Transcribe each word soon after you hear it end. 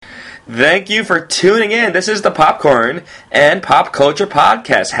Thank you for tuning in. This is the Popcorn and Pop Culture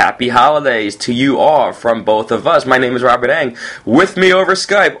Podcast. Happy holidays to you all from both of us. My name is Robert Eng. With me over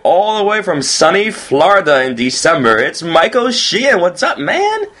Skype, all the way from sunny Florida in December, it's Michael Sheehan. What's up,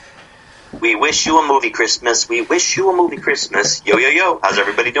 man? We wish you a movie Christmas. We wish you a movie Christmas. Yo, yo, yo. How's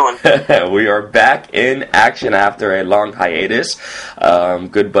everybody doing? We are back in action after a long hiatus.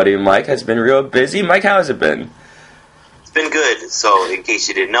 Good buddy Mike has been real busy. Mike, how has it been? It's been good. So, in case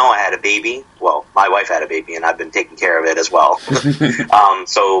you didn't know, I had a baby. Well, my wife had a baby, and I've been taking care of it as well.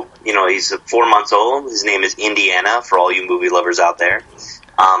 So, he's 4 months old. His name is Indiana, for all you movie lovers out there.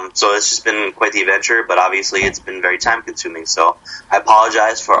 So it's just been quite the adventure, but obviously it's been very time-consuming. So I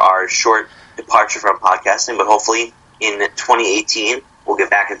apologize for our short departure from podcasting, but hopefully in 2018 we'll get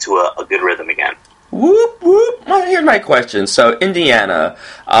back into a good rhythm again. Whoop, whoop. Well, here's my question. So, Indiana,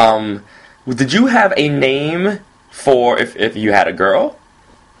 did you have a name for if you had a girl?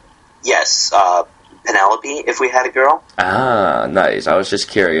 Yes, Penelope, if we had a girl. Ah, nice. I was just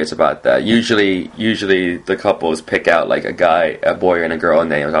curious about that. Usually the couples pick out like a boy and a girl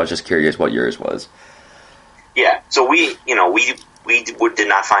names. I was just curious what yours was. Yeah, so we did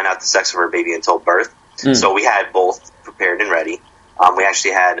not find out the sex of our baby until birth. So we had both prepared and ready. We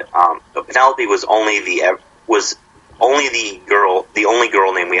actually had Penelope was only the only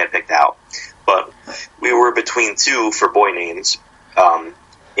girl name we had picked out. But we were between two for boy names,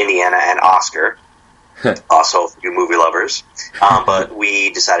 Indiana and Oscar. Also, you movie lovers. But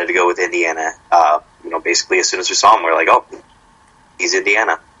we decided to go with Indiana. Basically, as soon as we saw him, we were like, oh, he's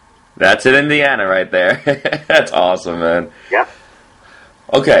Indiana. That's it, Indiana, right there. That's awesome, man. Yeah.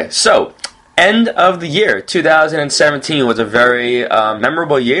 Okay, so, end of the year, 2017 was a very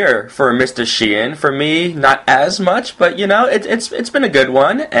memorable year for Mr. Sheehan. For me, not as much, but, it's been a good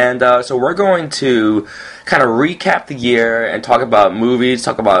one. And so we're going to kind of recap the year and talk about movies,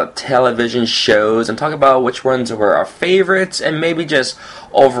 talk about television shows, and talk about which ones were our favorites, and maybe just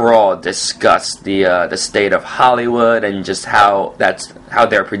overall discuss the state of Hollywood and just how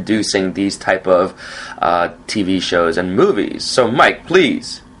they're producing these type of TV shows and movies. So, Mike,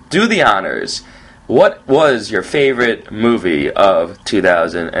 please do the honors. What was your favorite movie of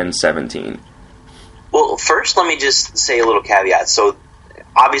 2017? Well, first, let me just say a little caveat. So,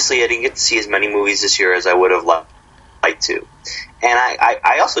 obviously, I didn't get to see as many movies this year as I would have liked to. And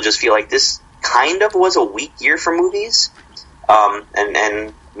I also just feel like this kind of was a weak year for movies.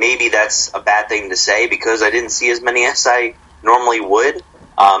 And maybe that's a bad thing to say because I didn't see as many as I normally would.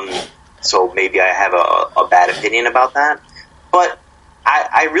 So maybe I have a bad opinion about that. But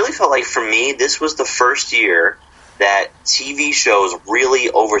I really felt like for me, this was the first year that TV shows really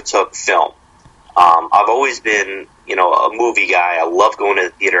overtook film. I've always been, a movie guy. I love going to the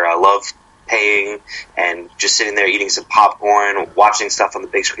theater. I love paying and just sitting there eating some popcorn, watching stuff on the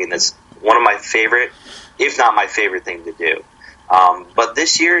big screen. That's one of my favorite, if not my favorite thing to do. But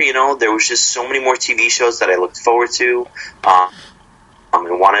this year, there was just so many more TV shows that I looked forward to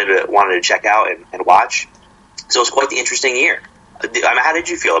and wanted to check out and watch. So it was quite the interesting year. How did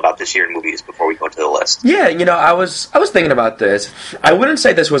you feel about this year in movies before we go to the list? Yeah, I was thinking about this. I wouldn't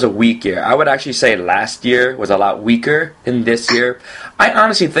say this was a weak year. I would actually say last year was a lot weaker than this year. I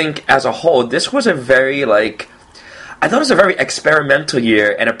honestly think, as a whole, this was a very, I thought it was a very experimental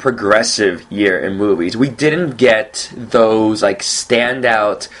year and a progressive year in movies. We didn't get those,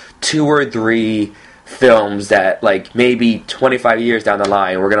 standout 2 or 3 films that, maybe 25 years down the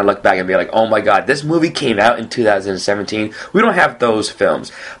line, we're going to look back and be like, oh my god, this movie came out in 2017. We don't have those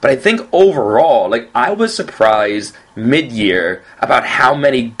films. But I think overall, I was surprised mid-year about how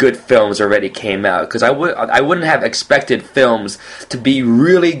many good films already came out. Because I wouldn't have expected films to be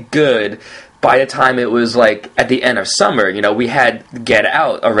really good by the time it was, at the end of summer. We had Get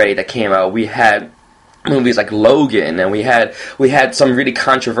Out already that came out. We had movies like Logan, and we had some really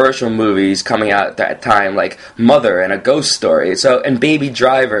controversial movies coming out at that time, like Mother and A Ghost Story, and Baby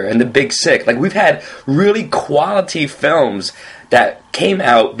Driver and The Big Sick. We've had really quality films that came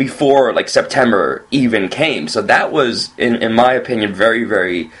out before September even came. So that was, in my opinion, very,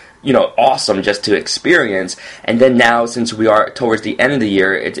 very awesome just to experience. And then now, since we are towards the end of the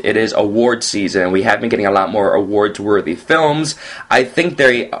year, it is award season. We have been getting a lot more awards-worthy films. I think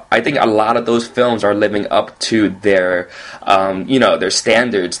a lot of those films are living up to their, their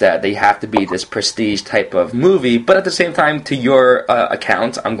standards that they have to be this prestige type of movie. But at the same time, to your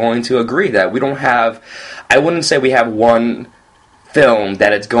account, I'm going to agree that I wouldn't say we have one film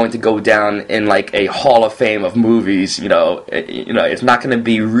that it's going to go down in a hall of fame of movies. It's not going to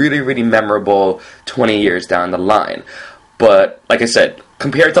be really, really memorable 20 years down the line. But like I said,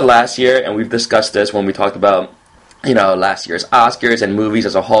 compared to last year, and we've discussed this when we talked about last year's Oscars and movies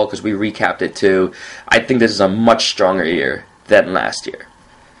as a whole, because we recapped it too, I think this is a much stronger year than last year.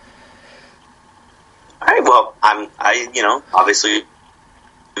 All right, well, obviously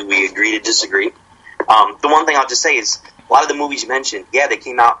we agree to disagree. The one thing I'll just say is a lot of the movies you mentioned, yeah, they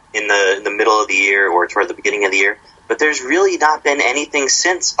came out in the middle of the year or toward the beginning of the year, but there's really not been anything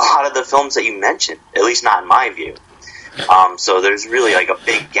since a lot of the films that you mentioned, at least not in my view. So there's really like a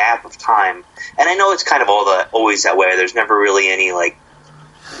big gap of time. And I know it's kind of always that way. There's never really any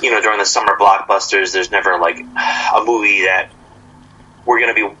during the summer blockbusters, there's never like a movie that we're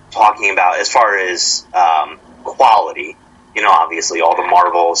going to be talking about as far as quality. Obviously all the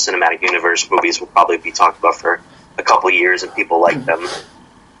Marvel Cinematic Universe movies will probably be talked about for a couple of years, and people like them.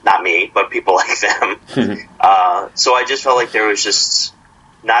 Not me, but people like them. So I just felt like there was just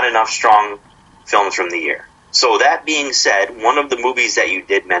not enough strong films from the year. So that being said, one of the movies that you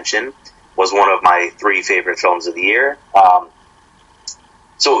did mention was one of my 3 favorite films of the year.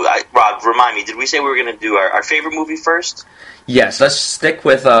 Rob, remind me, did we say we were going to do our favorite movie first? Yes, let's stick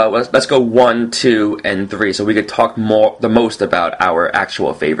with, let's go 1, 2, and 3, so we could talk the most about our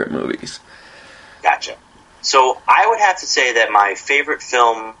actual favorite movies. Gotcha. So I would have to say that my favorite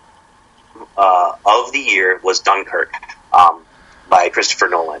film of the year was Dunkirk, by Christopher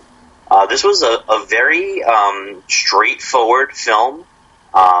Nolan. This was a very straightforward film.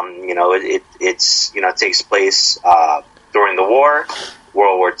 It takes place during the war,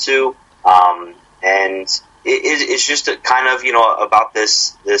 World War II, and it's just a kind of about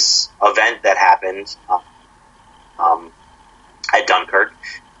this event that happened at Dunkirk,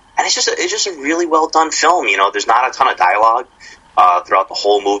 and it's just a really well done film. There's not a ton of dialogue throughout the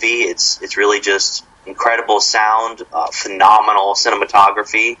whole movie. It's really just incredible sound, phenomenal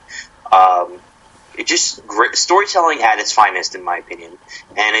cinematography. It just great storytelling at its finest, in my opinion,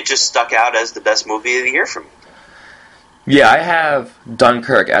 and it just stuck out as the best movie of the year for me. Yeah, I have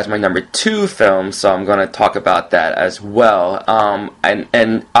Dunkirk as my number 2 film, so I'm going to talk about that as well.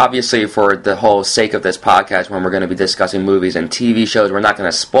 And obviously, for the whole sake of this podcast, when we're going to be discussing movies and TV shows, we're not going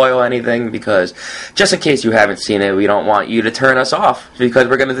to spoil anything, because just in case you haven't seen it, we don't want you to turn us off, because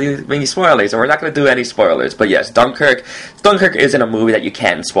we're going to do many spoilers, and we're not going to do any spoilers. But yes, Dunkirk isn't a movie that you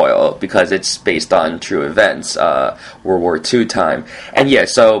can spoil, because it's based on true events, World War II time. And yeah,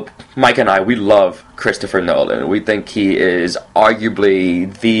 so Mike and I, we love Christopher Nolan. We think he is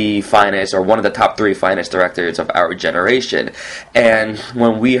arguably the finest, or one of the top 3 finest directors of our generation. And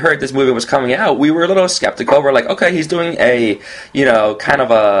when we heard this movie was coming out, we were a little skeptical. We're like, okay, he's doing a, kind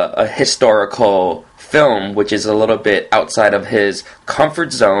of a historical film, which is a little bit outside of his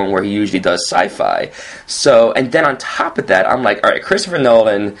comfort zone where he usually does sci-fi. So, and then on top of that, I'm like, all right, Christopher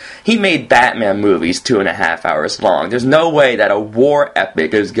Nolan, he made Batman movies 2.5 hours long. There's no way that a war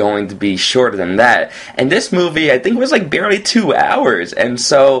epic is going to be shorter than that. And this movie, I think, was like barely 2 hours. And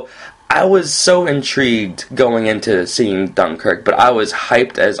so I was so intrigued going into seeing Dunkirk, but I was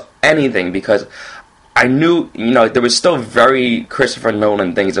hyped as anything, because I knew, there was still very Christopher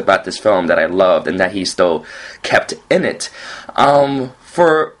Nolan things about this film that I loved and that he still kept in it.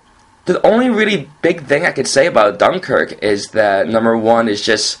 For the only really big thing I could say about Dunkirk is that, number 1, is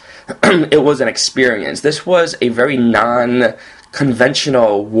just, it was an experience. This was a very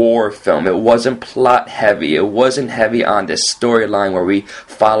non-conventional war film. It wasn't plot heavy. It wasn't heavy on this storyline where we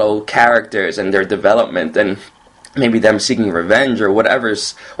follow characters and their development and maybe them seeking revenge or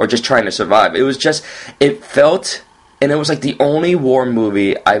whatever's, or just trying to survive. It was just, it felt, and it was like the only war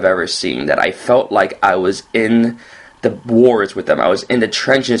movie I've ever seen that I felt like I was in the wars with them. I was in the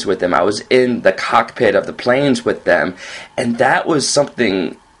trenches with them. I was in the cockpit of the planes with them. And that was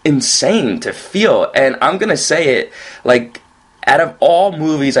something insane to feel. And I'm going to say it, like, out of all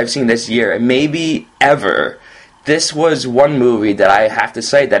movies I've seen this year, and maybe ever, this was one movie that I have to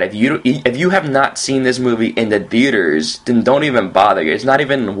say that if you have not seen this movie in the theaters, then don't even bother. It's not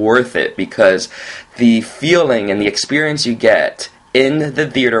even worth it, because the feeling and the experience you get in the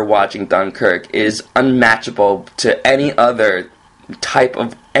theater watching Dunkirk is unmatchable to any other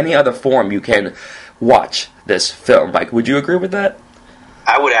form you can watch this film. Mike, would you agree with that?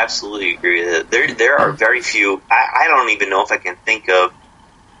 I would absolutely agree with it. There are very few. I don't even know if I can think of.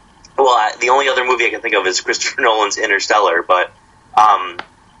 Well, the only other movie I can think of is Christopher Nolan's Interstellar, but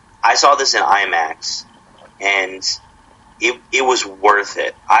I saw this in IMAX, and it was worth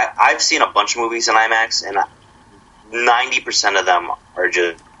it. I've seen a bunch of movies in IMAX, and 90% of them are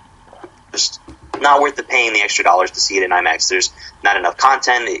just not worth the paying the extra dollars to see it in IMAX. There's not enough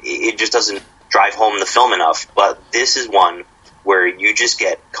content. It just doesn't drive home the film enough. But this is one where you just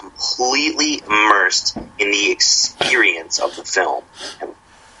get completely immersed in the experience of the film. And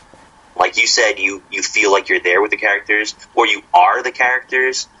Like you said, you feel like you're there with the characters, or you are the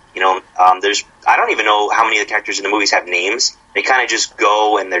characters. I don't even know how many of the characters in the movies have names. They kind of just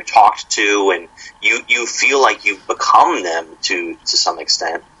go and they're talked to, and you feel like you've become them to some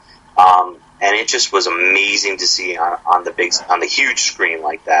extent. And it just was amazing to see on the huge screen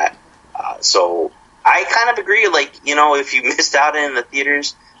like that. So I kind of agree. Like, if you missed out in the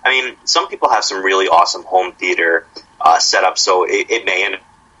theaters, I mean, some people have some really awesome home theater setup, so it may end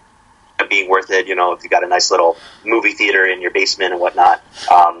up being worth it. If you got a nice little movie theater in your basement and whatnot,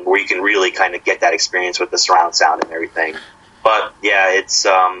 where you can really kind of get that experience with the surround sound and everything. But yeah, it's.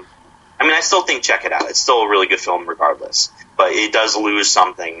 I still think check it out. It's still a really good film, regardless. But it does lose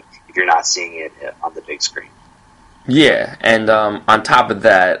something if you're not seeing it on the big screen. Yeah, and on top of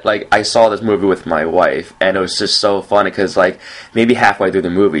that, like, I saw this movie with my wife, and it was just so funny, because, like, maybe halfway through the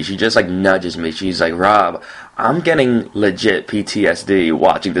movie, she just, like, nudges me. She's like, Rob, I'm getting legit PTSD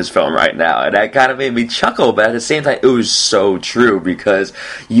watching this film right now, and that kind of made me chuckle, but at the same time, it was so true, because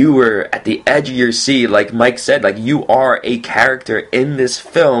you were at the edge of your seat, like Mike said, like, you are a character in this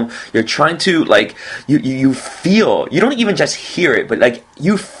film. You're trying to, like, you feel, you don't even just hear it, but, like,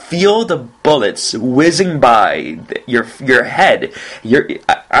 you feel the bullets whizzing by your head.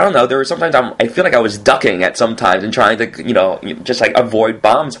 I don't know, there were sometimes I feel like I was ducking at some times and trying to, just like avoid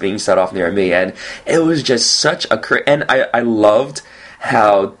bombs being set off near me, and it was just such a and I loved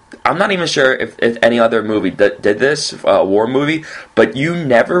how, I'm not even sure if any other movie did this, war movie, but you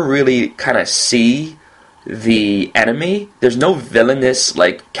never really kind of see the enemy. There's no villainous,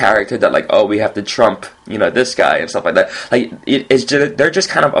 like, character that, like, oh, we have to trump, this guy and stuff like that. Like, it's just, they're just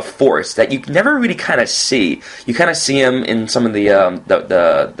kind of a force that you never really kind of see. You kind of see them in some of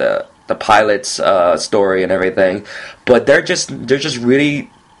the pilot's story and everything, but they're just really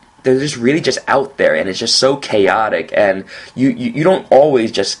just out there, and it's just so chaotic, and you don't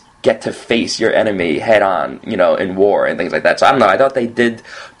always just get to face your enemy head on, in war and things like that. So I don't know, I thought they did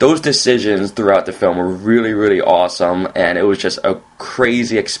those decisions throughout the film were really, really awesome, and it was just a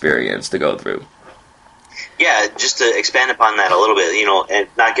crazy experience to go through. Yeah, just to expand upon that a little bit, and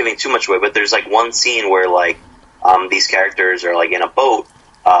not giving too much away, but there's like one scene where like these characters are like in a boat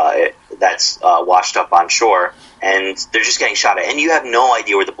that's washed up on shore, and they're just getting shot at, and you have no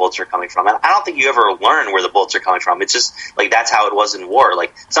idea where the bullets are coming from. And I don't think you ever learn where the bullets are coming from. It's just like that's how it was in war.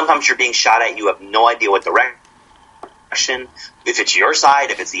 Like sometimes you're being shot at, you have no idea what direction, if it's your side,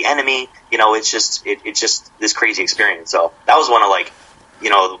 if it's the enemy. It's just this crazy experience. So that was one of like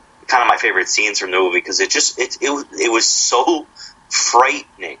kind of my favorite scenes from the movie, because it was so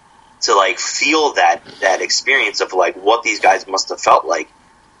frightening to like feel that experience of like what these guys must have felt like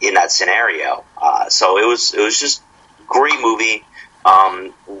in that scenario. So it was just great movie.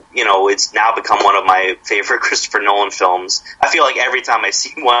 It's now become one of my favorite Christopher Nolan films. I feel like every time I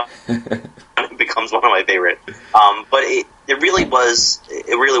see one, it becomes one of my favorite. But it really was a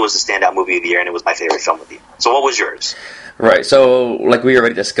standout movie of the year, and it was my favorite film of the year. So what was yours? Right, so like we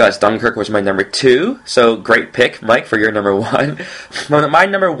already discussed, Dunkirk was my number 2, so great pick, Mike, for your number 1. My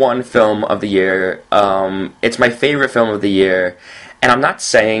number 1 film of the year, it's my favorite film of the year, and I'm not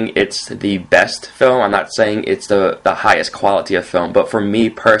saying it's the best film, I'm not saying it's the highest quality of film, but for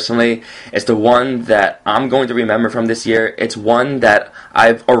me personally, it's the one that I'm going to remember from this year. It's one that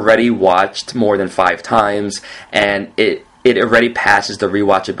I've already watched more than 5 times, and it already passes the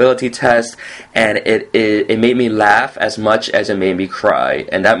rewatchability test, and it made me laugh as much as it made me cry,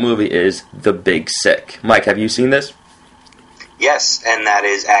 and that movie is The Big Sick. Mike, have you seen this? Yes, and that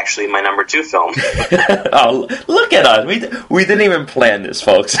is actually my number 2 film. Oh, look at us. We didn't even plan this,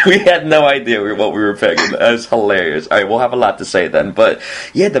 folks. We had no idea what we were picking. That's hilarious. All right, we'll have a lot to say then. But,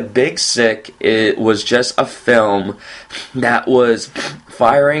 yeah, The Big Sick, it was just a film that was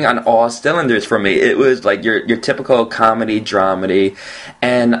firing on all cylinders for me. It was like your typical comedy, dramedy,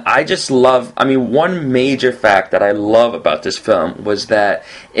 and I just love, one major fact that I love about this film was that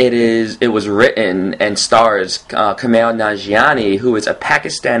it was written and stars Kumail Nanjiani, who is a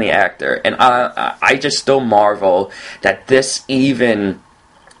Pakistani actor, and I just still marvel that this even,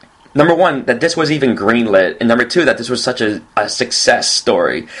 number one, that this was even greenlit, and number 2, that this was such a success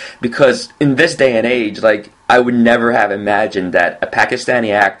story, because in this day and age, like, I would never have imagined that a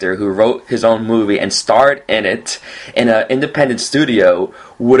Pakistani actor who wrote his own movie and starred in it in an independent studio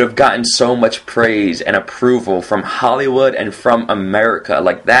would have gotten so much praise and approval from Hollywood and from America.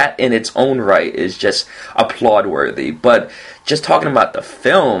 Like, that in its own right is just applaud-worthy. But just talking about the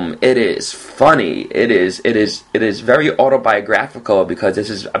film, it is funny. It is very autobiographical because this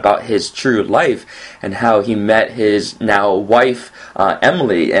is about his true life and how he met his now wife,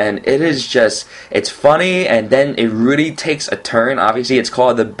 Emily. And it is just, it's funny, and then it really takes a turn. Obviously, it's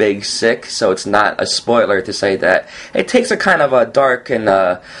called The Big Sick, so it's not a spoiler to say that it takes a kind of a dark and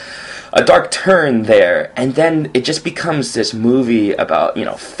a dark turn there, and then it just becomes this movie about, you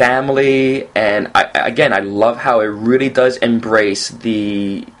know, family. And I love how it really does embrace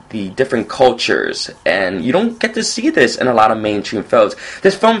the different cultures, and you don't get to see this in a lot of mainstream films.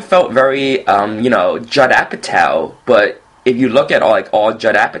 This film felt very Judd Apatow, but if you look at all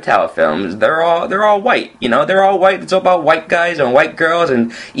Judd Apatow films, they're all white. You know, they're all white. It's all about white guys and white girls,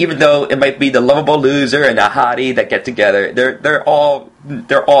 and even though it might be the lovable loser and the hottie that get together, they're all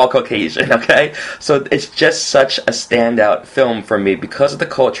Caucasian. Okay, so it's just such a standout film for me because of the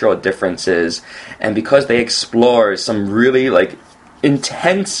cultural differences and because they explore some really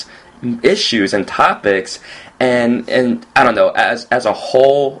intense issues and topics, and I don't know, as a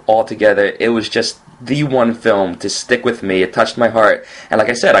whole altogether, it was just the one film to stick with me. It touched my heart, and like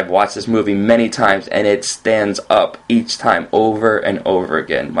I said, I've watched this movie many times, and it stands up each time over and over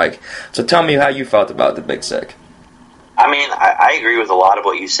again. Mike, so tell me how you felt about The Big Sick. I mean, I agree with a lot of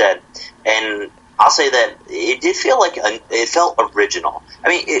what you said, and I'll say that it did feel like it felt original. I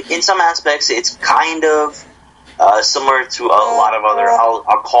mean, in some aspects, it's kind of similar to a lot of other,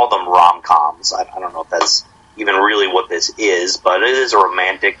 I'll call them rom-coms. I don't know if that's even really what this is, but it is a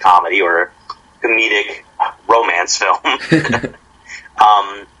romantic comedy or comedic romance film. But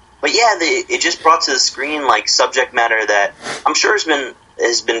yeah, it just brought to the screen subject matter that I'm sure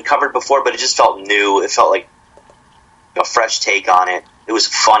has been covered before, but it just felt new. It felt like a fresh take on it. It was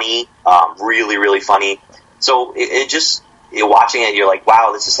funny, really, really funny. So you're watching it, you're like,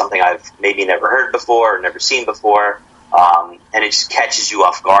 wow, this is something I've maybe never heard before or never seen before. And it just catches you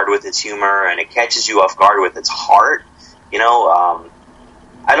off guard with its humor, and it catches you off guard with its heart. You know,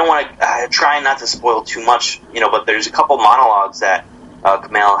 I don't want to try not to spoil too much, but there's a couple monologues that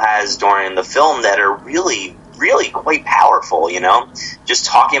Kumail has during the film that are really, really quite powerful, just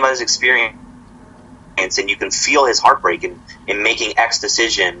talking about his experience, and you can feel his heartbreak in making X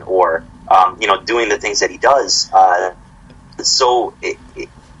decision or, doing the things that he does. So it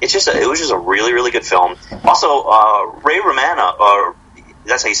was just a really, really good film. Also, Ray Romano,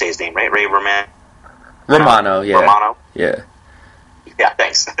 that's how you say his name, right? Ray Romano? Romano, yeah. Romano? Yeah. Yeah,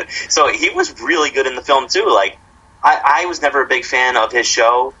 thanks. So he was really good in the film too. I was never a big fan of his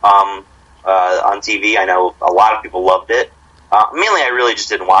show on TV. I know a lot of people loved it. Mainly, I really just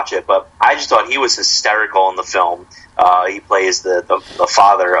didn't watch it, but I just thought he was hysterical in the film. He plays the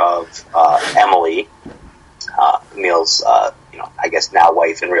father of Emily, Emil's I guess now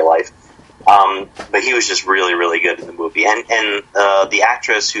wife in real life. But he was just really, really good in the movie. And the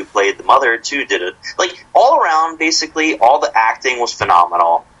actress who played the mother, too, did it. All around, basically, all the acting was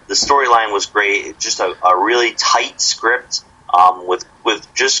phenomenal. The storyline was great. Just a really tight script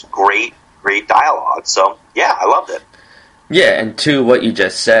with just great dialogue. So, yeah, I loved it. Yeah, and to what you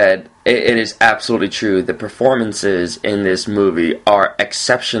just said, it is absolutely true. The performances in this movie are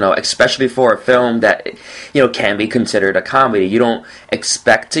exceptional, especially for a film that, can be considered a comedy. You don't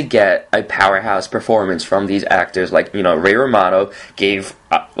expect to get a powerhouse performance from these actors. Ray Romano gave,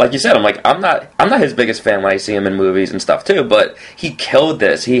 like you said, I'm not his biggest fan when I see him in movies and stuff too, but he killed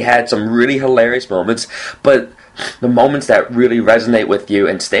this. He had some really hilarious moments, but the moments that really resonate with you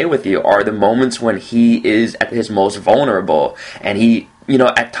and stay with you are the moments when he is at his most vulnerable, and he,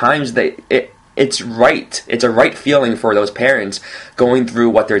 at times it's right. It's a right feeling for those parents going through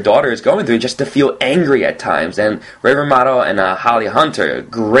what their daughter is going through, just to feel angry at times. And Ray Romano and Holly Hunter,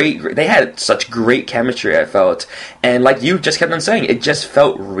 great. They had such great chemistry, I felt. And like you just kept on saying, it just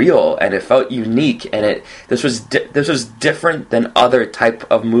felt real and it felt unique. And this was different than other type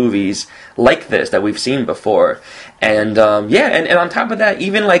of movies like this that we've seen before. And and on top of that,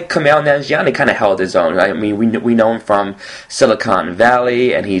 even Kumail Nanjiani kind of held his own. I mean, we know him from Silicon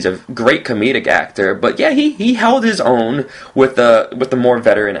Valley, and he's a great comedic actor. But yeah, he held his own with the more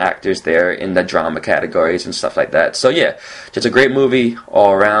veteran actors there in the drama categories and stuff like that. So yeah, just a great movie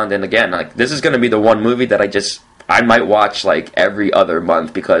all around. And again, this is going to be the one movie that I might watch every other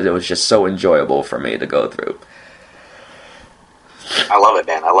month because it was just so enjoyable for me to go through. I love it,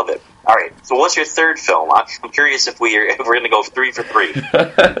 man. I love it. All right, so what's your third film? I'm curious if we're going to go 3 for 3.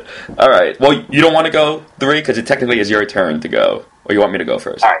 All right. Well, you don't want to go 3 because it technically is your turn to go, or you want me to go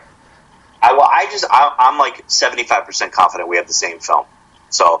first? All right. I'm 75% confident we have the same film.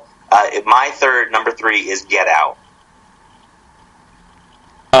 So my number 3 is Get Out.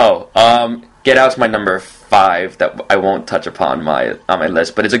 Oh, Get Out's my number 5 that I won't touch upon on my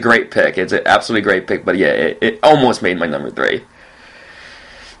list, but it's a great pick. It's an absolutely great pick, but yeah, it almost made my number 3.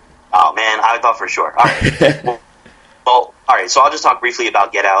 Oh man, I thought for sure. All right. well, all right. So I'll just talk briefly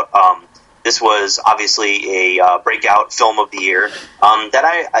about Get Out. This was obviously a breakout film of the year.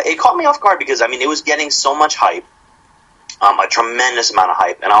 It caught me off guard because it was getting so much hype, a tremendous amount of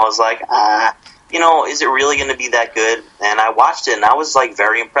hype, and I was like, is it really going to be that good? And I watched it, and I was like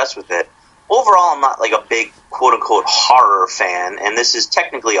very impressed with it. Overall, I'm not like a big quote unquote horror fan, and this is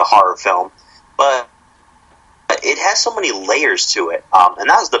technically a horror film, but it has so many layers to it, and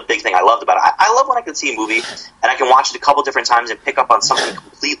that was the big thing I loved about it. I love when I can see a movie and I can watch it a couple different times and pick up on something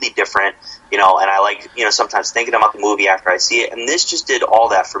completely different, and I like, sometimes thinking about the movie after I see it, and this just did all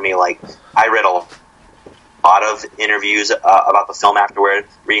that for me. Like, I read a lot of interviews about the film afterward,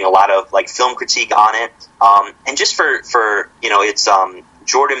 reading a lot of like film critique on it, and just for it's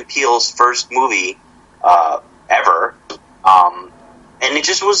Jordan Peele's first movie ever, and it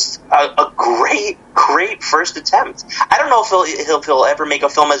just was a great first attempt. I don't know if he'll ever make a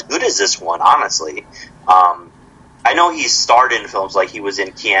film as good as this one, honestly. I know he's starred in films, like he was in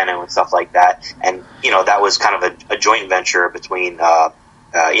Keanu and stuff like that, and that was kind of a joint venture between Key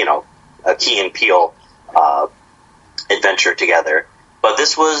and Peele adventure together. But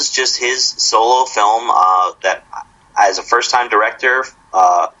this was just his solo film that, as a first-time director,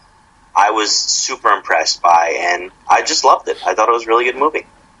 I was super impressed by, and I just loved it. I thought it was a really good movie.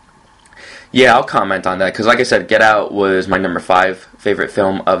 Yeah, I'll comment on that, because like I said, Get Out was my number 5 favorite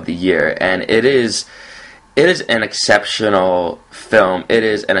film of the year, and it is an exceptional film. It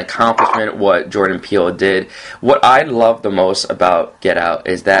is an accomplishment what Jordan Peele did. What I love the most about Get Out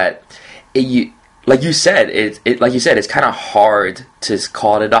is that like you said, it's kind of hard to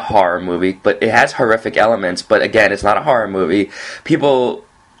call it a horror movie, but it has horrific elements. But again, it's not a horror movie. People,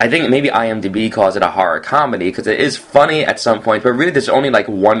 I think maybe IMDb calls it a horror comedy because it is funny at some point, but really there's only like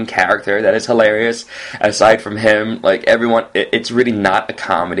one character that is hilarious aside from him. Like everyone, it's really not a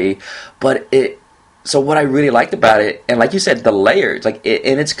comedy, but so what I really liked about it, and like you said, the layers, like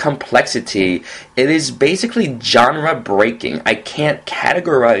in its complexity, it is basically genre breaking. I can't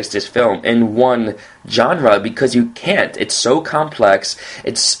categorize this film in one genre because you can't. It's so complex.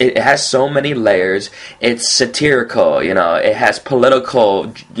 It has so many layers. It's satirical, it has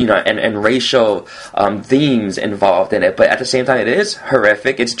political, and racial themes involved in it. But at the same time, it is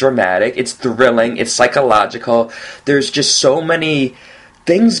horrific. It's dramatic. It's thrilling. It's psychological. There's just so many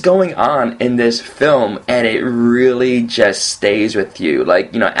things going on in this film, and it really just stays with you.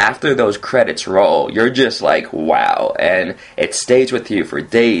 Like, after those credits roll, you're just like, wow, and it stays with you for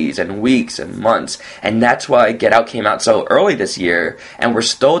days and weeks and months, and that's why Get Out came out so early this year, and we're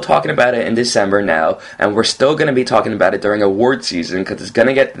still talking about it in December now, and we're still going to be talking about it during award season, because it's going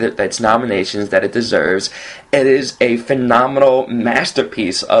to get its nominations that it deserves. It is a phenomenal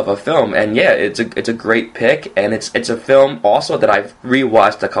masterpiece of a film, and yeah, it's a great pick, and it's a film also that I've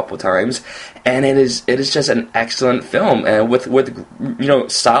rewatched a couple times, and it is just an excellent film, and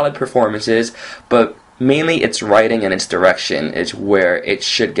with solid performances, but mainly its writing and its direction is where it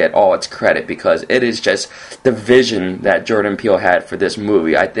should get all its credit, because it is just the vision that Jordan Peele had for this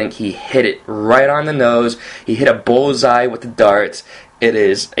movie. I think he hit it right on the nose. He hit a bullseye with the darts. It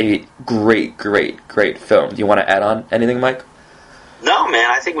is a great film. Do you want to add on anything, Mike? No,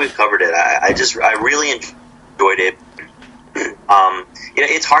 man, I think we've covered it. I really enjoyed it.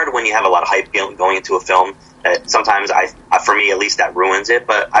 It's hard when you have a lot of hype going into a film. Sometimes, for me at least, that ruins it.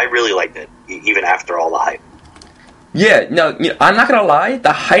 But I really liked it, even after all the hype. Yeah, no, I'm not gonna lie.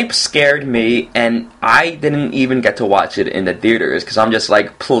 The hype scared me, and I didn't even get to watch it in the theaters because I'm just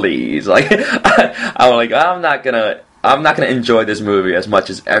like, please, like, I'm like, I'm not gonna enjoy this movie as much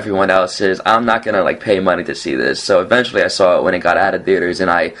as everyone else is. I'm not gonna like pay money to see this. So eventually I saw it when it got out of theaters,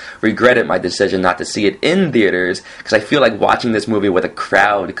 and I regretted my decision not to see it in theaters because I feel like watching this movie with a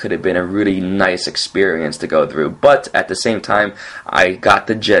crowd could have been a really nice experience to go through. But at the same time, I got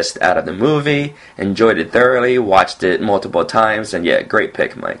the gist out of the movie, enjoyed it thoroughly, watched it multiple times, and yeah, great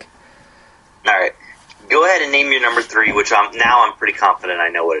pick, Mike. All right. Go ahead and name your number 3, which I'm pretty confident I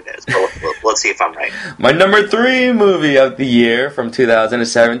know what it is. But let's see if I'm right. My number 3 movie of the year from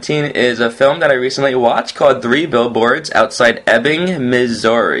 2017 is a film that I recently watched called 3 Billboards Outside Ebbing,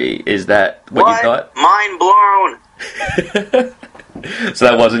 Missouri. Is that what you thought? Mind blown! So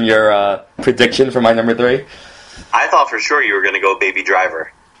that wasn't your prediction for my number 3? I thought for sure you were going to go Baby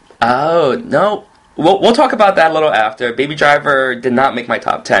Driver. Oh, no. We'll talk about that a little after. Baby Driver did not make my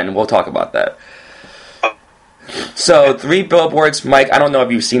top 10. We'll talk about that. So, 3 Billboards. Mike, I don't know if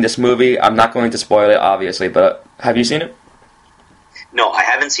you've seen this movie. I'm not going to spoil it, obviously, but have you seen it? No, I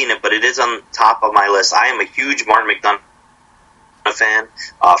haven't seen it, but it is on top of my list. I am a huge Martin McDonagh fan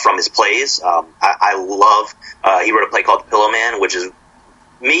from his plays. I love. He wrote a play called The Pillow Man, which is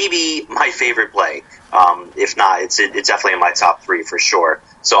maybe my favorite play. If not, it's definitely in my top 3 for sure.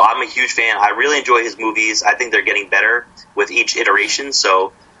 So I'm a huge fan. I really enjoy his movies. I think they're getting better with each iteration.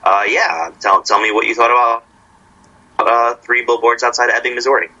 So yeah, tell me what you thought about 3 Billboards Outside of Ebbing,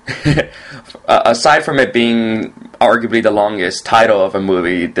 Missouri. Aside from it being arguably the longest title of a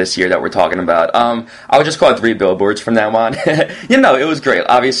movie this year that we're talking about, I would just call it 3 Billboards from now on. It was great.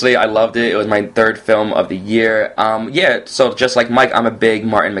 Obviously, I loved it. It was my 3rd film of the year. So just like Mike, I'm a big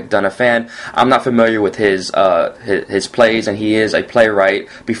Martin McDonagh fan. I'm not familiar with his plays, and he is a playwright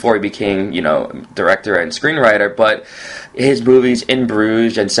before he became, director and screenwriter, but his movies In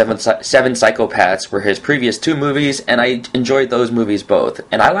Bruges and Seven Psychopaths were his previous 2 movies, and I enjoyed those movies both.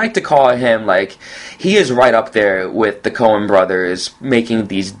 And I like to call him, he is right up there with the Coen brothers, making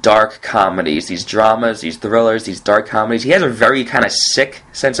these dark comedies, these dramas, these thrillers, these dark comedies. He has a very kind of sick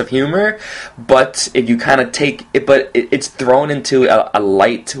sense of humor, but if you kind of take it, it's thrown into a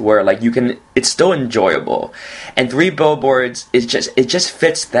light where, it's still enjoyable. And 3 Billboards it just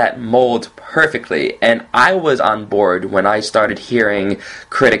fits that mold perfectly. And I was on board when I started hearing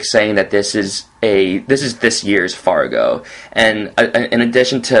critics saying that this is this year's Fargo. And in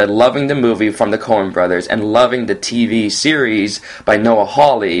addition to loving the movie from the Coen brothers and loving the TV series by Noah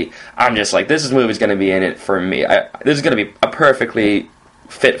Hawley, I'm just like, this movie's going to be in it for me. This is going to be a perfectly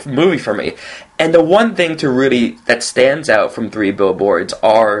fit movie for me. And the one thing that stands out from 3 Billboards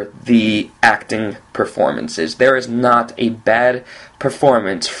are the acting performances. There is not a bad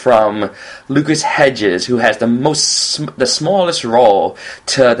performance from Lucas Hedges, who has the smallest role,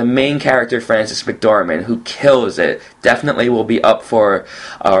 to the main character Frances McDormand, who kills it. Definitely will be up for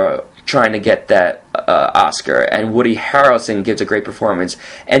trying to get that Oscar. And Woody Harrelson gives a great performance.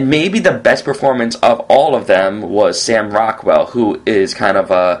 And maybe the best performance of all of them was Sam Rockwell, who is kind of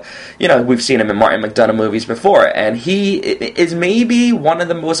we've seen him in Martin McDonagh movies before, and he is maybe one of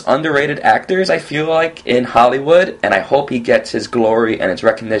the most underrated actors, I feel like, in Hollywood, and I hope he gets his glory and his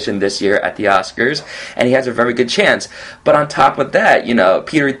recognition this year at the Oscars, and he has a very good chance. But on top of that,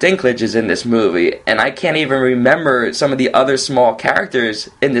 Peter Dinklage is in this movie, and I can't even remember some of the other small characters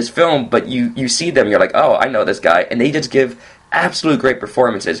in this film, but you see them, you're like, oh, I know this guy, and they just give absolute great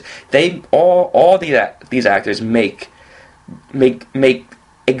performances. They all these actors make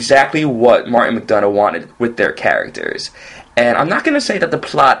exactly what Martin McDonagh wanted with their characters. And I'm not going to say that the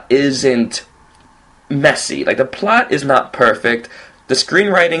plot isn't messy. The plot is not perfect. The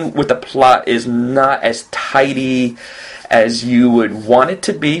screenwriting with the plot is not as tidy as you would want it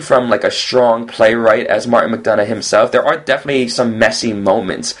to be from a strong playwright as Martin McDonagh himself. There are definitely some messy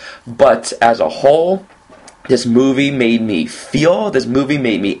moments, but as a whole, this movie made me feel, this movie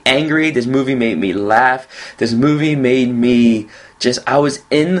made me angry, this movie made me laugh, this movie made me I was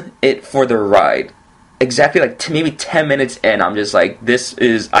in it for the ride. Exactly maybe 10 minutes in, I'm just like,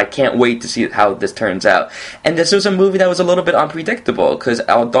 I can't wait to see how this turns out. And this was a movie that was a little bit unpredictable, because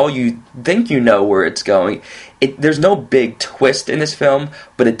although you think you know where it's going, there's no big twist in this film,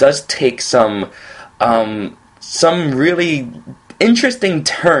 but it does take some really interesting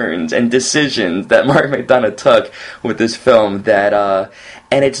turns and decisions that Martin McDonagh took with this film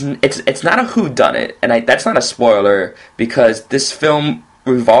and it's not a whodunit, and that's not a spoiler, because this film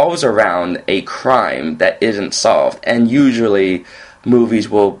revolves around a crime that isn't solved, and usually movies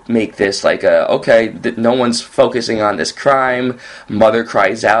will make this no one's focusing on this crime, mother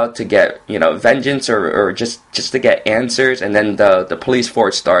cries out to get vengeance or just to get answers, and then the police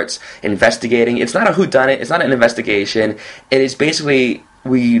force starts investigating. It's not a whodunit, it's not an investigation, it is basically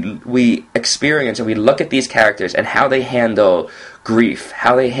we experience and we look at these characters and how they handle grief,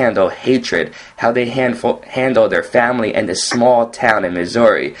 how they handle hatred, how they handle their family in this small town in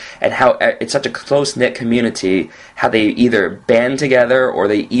Missouri, and how it's such a close-knit community, how they either band together or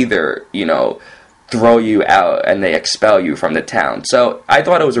they either, throw you out and they expel you from the town. So I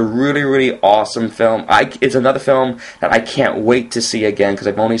thought it was a really, really awesome film. It's another film that I can't wait to see again, because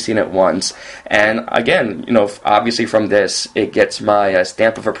I've only seen it once. And again, obviously from this, it gets my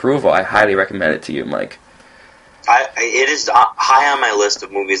stamp of approval. I highly recommend it to you, Mike. It is high on my list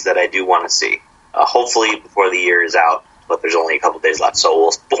of movies that I do want to see. Hopefully before the year is out, but there's only a couple days left,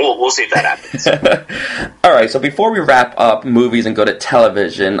 so we'll see if that happens. All right, so before we wrap up movies and go to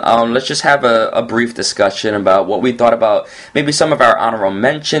television, let's just have a brief discussion about what we thought about maybe some of our honorable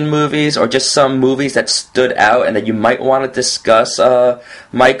mention movies, or just some movies that stood out and that you might want to discuss,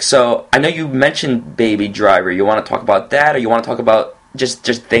 Mike. So I know you mentioned Baby Driver. You want to talk about that, or you want to talk about just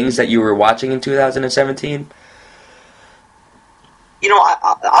things that you were watching in 2017?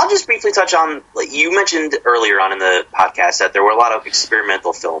 I'll just briefly touch on, like, you mentioned earlier on in the podcast that there were a lot of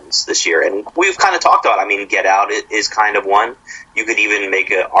experimental films this year, and we've kind of talked about, I mean, Get Out is kind of one. You could even make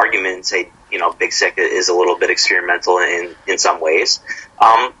an argument and say, Big Sick is a little bit experimental in some ways.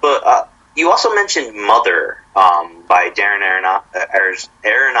 But you also mentioned Mother by Darren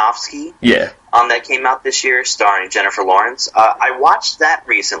Aronofsky. Yeah. That came out this year, starring Jennifer Lawrence. I watched that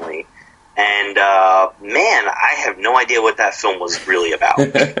recently. And, man, I have no idea what that film was really about.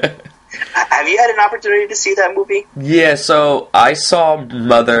 Have you had an opportunity to see that movie? Yeah, so I saw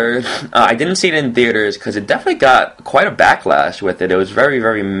Mother. I didn't see it in theaters because it definitely got quite a backlash with it. It was very,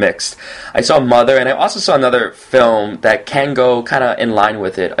 very mixed. I saw Mother, and I also saw another film that can go kind of in line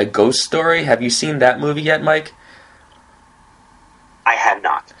with it, A Ghost Story. Have you seen that movie yet, Mike? I have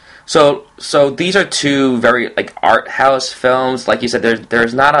not. So these are two very, like, art house films. Like you said,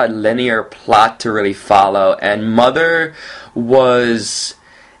 there's not a linear plot to really follow. And Mother was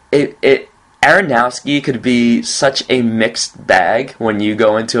Aronofsky could be such a mixed bag when you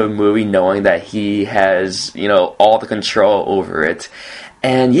go into a movie knowing that he has, all the control over it.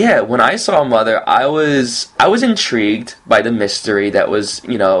 And yeah, when I saw Mother, I was intrigued by the mystery that was,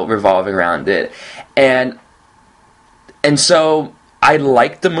 revolving around it. And so I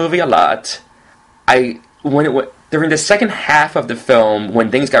liked the movie a lot. During the second half of the film,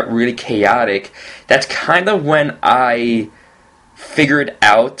 when things got really chaotic, that's kind of when I figured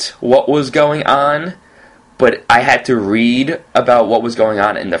out what was going on, but I had to read about what was going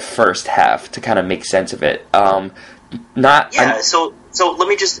on in the first half to kind of make sense of it. So let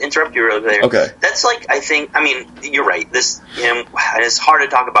me just interrupt you real there. Okay. That's like, you're right. This, it's hard to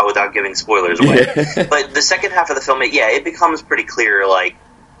talk about without giving spoilers away. Yeah. But the second half of the film, it becomes pretty clear, like,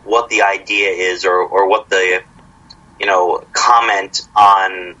 what the idea is or what the, comment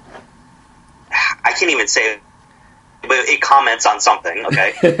on, I can't even say it, but it comments on something,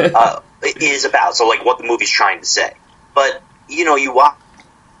 okay, is about. So, like, what the movie's trying to say. But, you watch,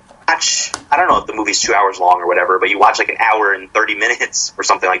 I don't know if the movie's 2 hours long or whatever, but you watch like an hour and 30 minutes or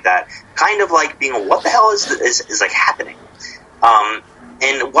something like that, kind of like being, what the hell is like happening?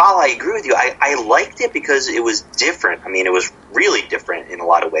 And while I agree with you, I liked it because it was different. I mean, it was really different in a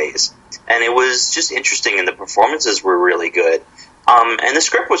lot of ways. And it was just interesting, and the performances were really good. And the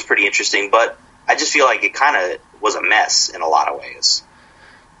script was pretty interesting, but I just feel like it kind of was a mess in a lot of ways.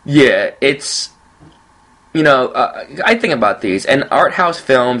 Yeah, it's... I think about these, and art house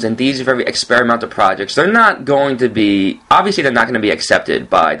films and these very experimental projects, they're not going to be, obviously they're not going to be accepted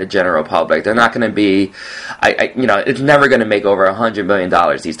by the general public. They're not going to be, it's never going to make over $100 million,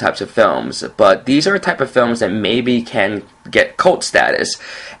 these types of films. But these are a type of films that maybe can get cult status.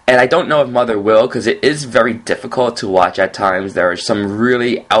 And I don't know if Mother will, because it is very difficult to watch at times. There are some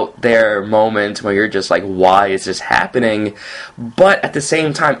really out there moments where you're just like, why is this happening? But at the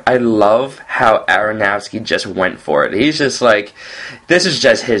same time, I love how Aronofsky just went for it. He's just like, this is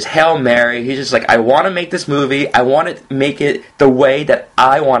just his Hail Mary. He's just like, I want to make this movie. I want to make it the way that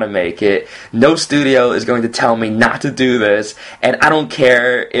I want to make it. No studio is going to tell me not to do this. And I don't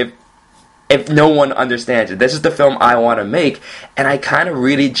care if no one understands it. This is the film I want to make, and I kind of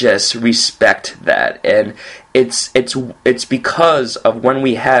really just respect that. And it's because of when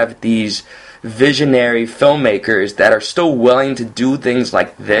we have these visionary filmmakers that are still willing to do things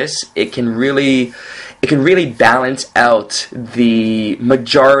like this, it can really balance out the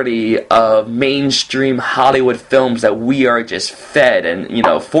majority of mainstream Hollywood films that we are just fed and,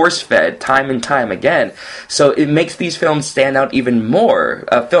 force-fed time and time again. So it makes these films stand out even more.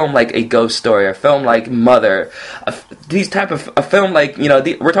 A film like A Ghost Story, a film like Mother, a film like,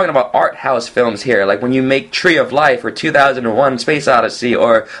 we're talking about art house films here, like when you make Tree of Life or 2001 Space Odyssey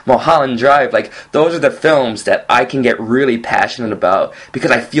or Mulholland Drive, like those are the films that I can get really passionate about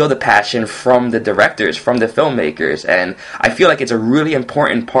because I feel the passion from the directors, from the filmmakers, and I feel like it's a really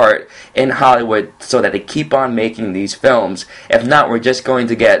important part in Hollywood so that they keep on making these films. If not, we're just going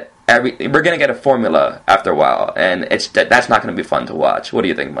to get a formula after a while, and that's not going to be fun to watch. What do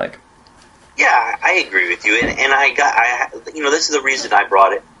you think, Mike? Yeah, I agree with you, and this is the reason I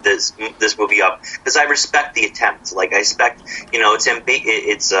brought this movie up, because I respect the attempt. Like, I respect,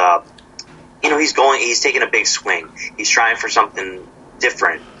 he's taking a big swing. He's trying for something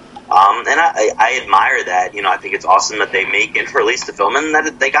different. And I admire that. I think it's awesome that they make and release the film, and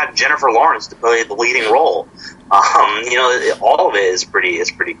that they got Jennifer Lawrence to play the leading role. All of it is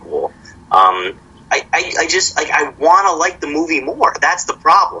pretty cool. I just, like, I want to like the movie more. That's the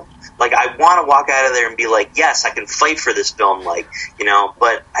problem. Like, I want to walk out of there and be like, yes, I can fight for this film, like,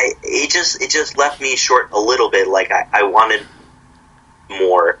 but it just left me short a little bit. Like, I wanted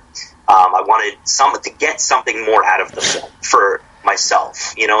more. I wanted to get something more out of the film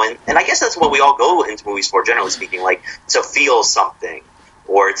myself, and I guess that's what we all go into movies for, generally speaking, like to feel something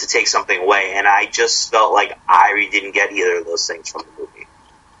or to take something away, and I just felt like I didn't get either of those things from the movie.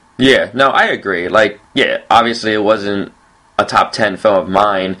 Yeah, no, I agree. Like, yeah, obviously it wasn't a top 10 film of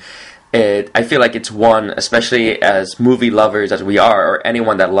mine. I feel like it's one, especially as movie lovers as we are, or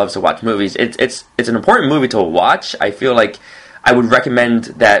anyone that loves to watch movies, it's an important movie to watch. I feel like I would recommend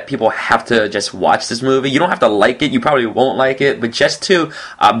that people have to just watch this movie. You don't have to like it. You probably won't like it. But just to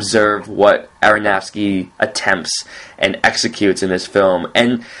observe what Aronofsky attempts and executes in this film.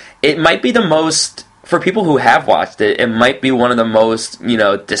 And it might be the most, for people who have watched it, it might be one of the most,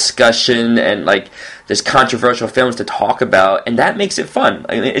 discussion and, like, just controversial films to talk about. And that makes it fun.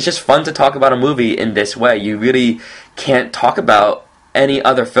 I mean, it's just fun to talk about a movie in this way. You really can't talk about any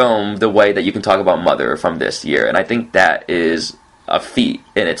other film the way that you can talk about Mother from this year, and I think that is a feat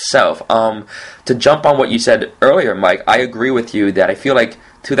in itself. To jump on what you said earlier, Mike, I agree with you that I feel like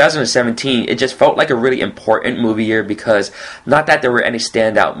 2017, it just felt like a really important movie year because not that there were any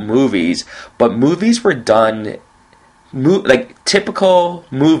standout movies, but movies were done, like typical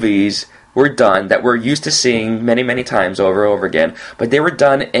movies were done that we're used to seeing many, many times over and over again, but they were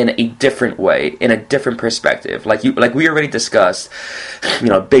done in a different way, in a different perspective. Like we already discussed,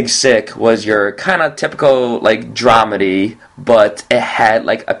 Big Sick was your kind of typical like dramedy, but it had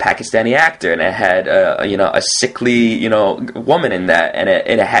like a Pakistani actor and it had a sickly woman in that, and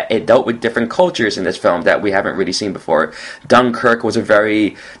it dealt with different cultures in this film that we haven't really seen before. Dunkirk was a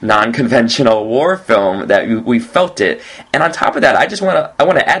very non-conventional war film that we felt it, and on top of that, I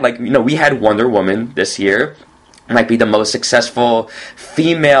want to add, like, we had Wonder Woman this year. Might be the most successful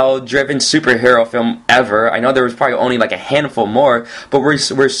female-driven superhero film ever. I know there was probably only like a handful more, but we're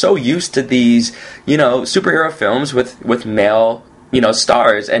so used to these, superhero films with male,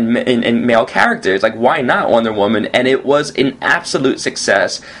 stars and male characters. Like, why not Wonder Woman? And it was an absolute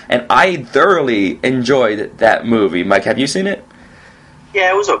success, and I thoroughly enjoyed that movie. Mike, have you seen it?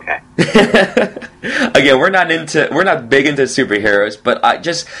 Yeah, it was okay. Again, we're not big into superheroes, but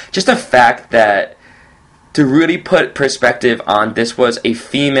just the fact that, to really put perspective on, this was a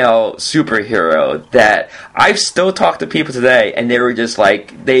female superhero that I've still talked to people today, and they were just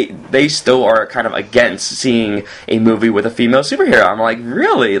like, they still are kind of against seeing a movie with a female superhero. I'm like,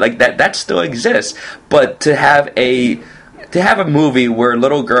 really? Like, that still exists? But to have a movie where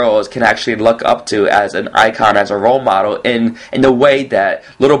little girls can actually look up to as an icon, as a role model, in the way that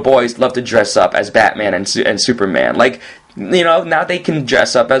little boys love to dress up as Batman and Superman. Like, now they can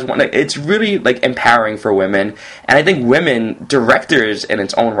dress up as one. It's really, like, empowering for women. And I think women directors in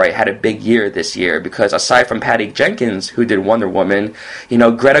its own right had a big year this year, because aside from Patty Jenkins, who did Wonder Woman,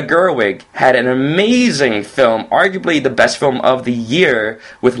 Greta Gerwig had an amazing film, arguably the best film of the year,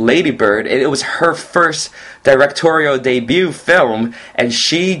 with Lady Bird. It was her first directorial debut film, and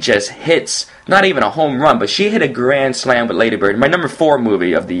she just hits, not even a home run, but she hit a grand slam with Lady Bird. My number 4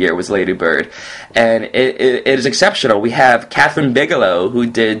 movie of the year was Lady Bird, and it is exceptional. We have Catherine Bigelow, who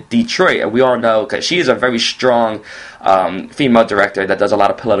did Detroit, and we all know, because she is a very strong female director that does a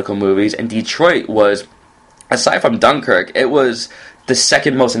lot of political movies, and Detroit was, aside from Dunkirk, it was the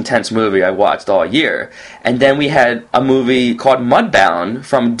second most intense movie I watched all year. And then we had a movie called Mudbound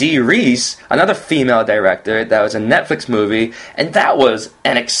from Dee Reese, another female director. That was a Netflix movie, and that was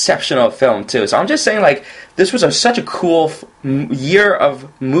an exceptional film too. So I'm just saying, like, this was such a cool year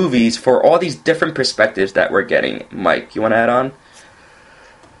of movies for all these different perspectives that we're getting. Mike, you want to add on?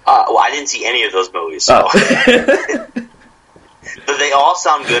 Well, I didn't see any of those movies, so. But they all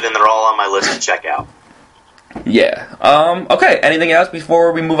sound good, and they're all on my list to check out. Yeah. Okay, anything else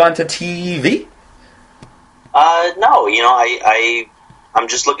before we move on to TV? No, I'm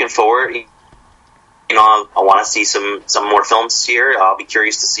just looking forward. I want to see some more films this year. I'll be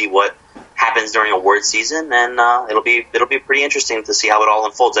curious to see what happens during award season, and it'll be pretty interesting to see how it all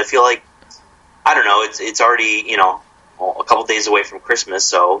unfolds. I feel like, I don't know, it's already, a couple days away from Christmas,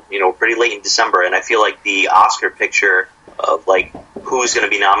 so, pretty late in December, and I feel like the Oscar picture of, like, who's going to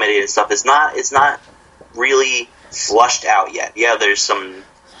be nominated and stuff it's not really flushed out yet. Yeah, there's some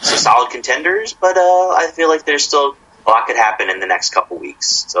solid contenders, but I feel like there's still a lot could happen in the next couple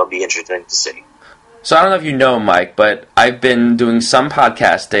weeks, so it'll be interesting to see. So I don't know if you know, Mike, but I've been doing some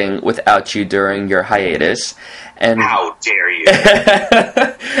podcasting without you during your hiatus. And how dare you?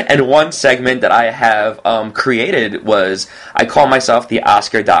 And one segment that I have created was, I call myself the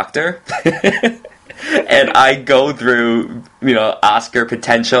Oscar Doctor. and I go through, Oscar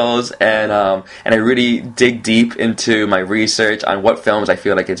potentials, and I really dig deep into my research on what films I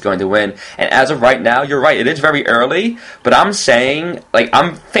feel like it's going to win. And as of right now, you're right, it is very early, but I'm saying,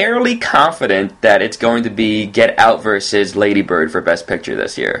 I'm fairly confident that it's going to be Get Out versus Lady Bird for Best Picture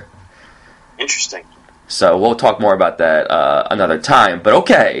this year. Interesting. So we'll talk more about that another time. But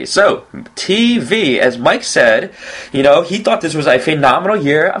okay, so TV, as Mike said, he thought this was a phenomenal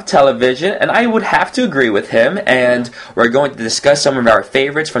year of television, and I would have to agree with him. And we're going to discuss some of our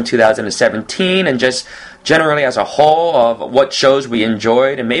favorites from 2017 and just generally as a whole of what shows we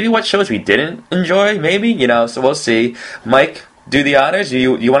enjoyed and maybe what shows we didn't enjoy, so we'll see. Mike, do the honors.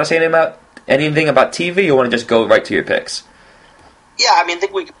 You want to say anything about TV, or you want to just go right to your picks? Yeah, I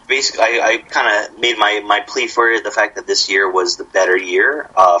think we basically, I kind of made my plea for the fact that this year was the better year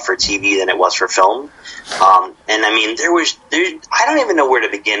for TV than it was for film. And I don't even know where to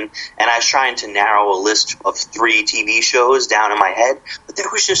begin, and I was trying to narrow a list of 3 TV shows down in my head, but there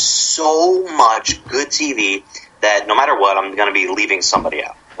was just so much good TV that no matter what, I'm going to be leaving somebody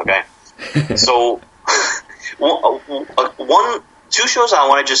out, okay? So, 2 shows I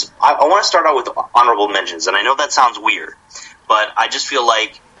want to start out with honorable mentions, and I know that sounds weird, but I just feel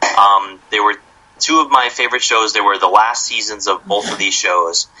like they were 2 of my favorite shows. They were the last seasons of both of these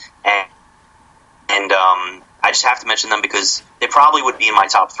shows, and I just have to mention them because they probably would be in my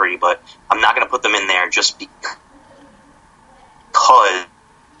top 3, but I'm not going to put them in there just because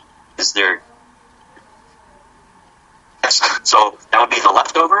they're... So that would be The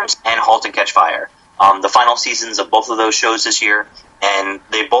Leftovers and Halt and Catch Fire. The final seasons of both of those shows this year, and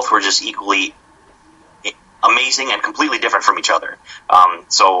they both were just equally amazing and completely different from each other.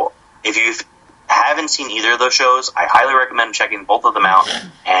 So if you haven't seen either of those shows, I highly recommend checking both of them out,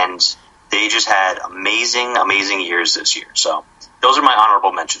 and they just had amazing years this year. So those are my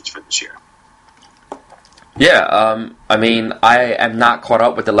honorable mentions for this year. Yeah, I am not caught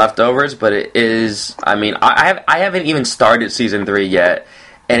up with The Leftovers, but it is, I haven't even started season 3 yet,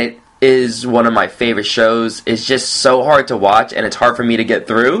 and it is one of my favorite shows. It's just so hard to watch, and it's hard for me to get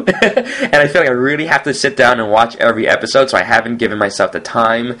through. And I feel like I really have to sit down and watch every episode, so I haven't given myself the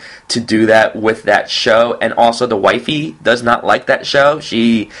time to do that with that show. And also, the wifey does not like that show.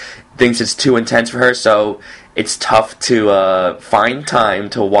 She thinks it's too intense for her, so it's tough to find time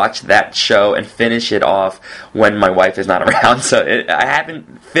to watch that show and finish it off when my wife is not around. So I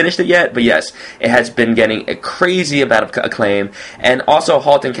haven't finished it yet, but yes, it has been getting a crazy amount of acclaim. And also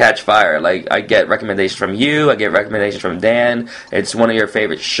Halt and Catch Fire. I get recommendations from you, I get recommendations from Dan. It's one of your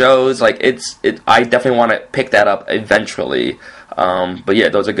favorite shows. I definitely want to pick that up eventually. But yeah,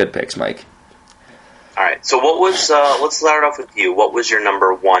 those are good picks, Mike. All right, so what was, let's start off with you. What was your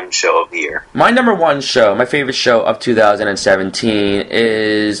number 1 show of the year? My number 1 show, my favorite show of 2017,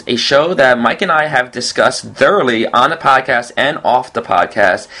 is a show that Mike and I have discussed thoroughly on the podcast and off the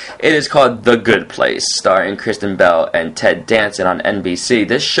podcast. It is called The Good Place, starring Kristen Bell and Ted Danson on NBC.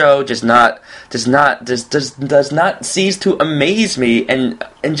 This show does not cease to amaze me, and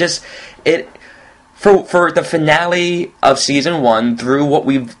just it. For the finale of Season 1 through what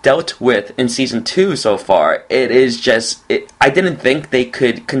we've dealt with in Season 2 so far, it is just... I didn't think they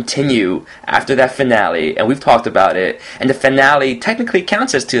could continue after that finale, and we've talked about it. And the finale technically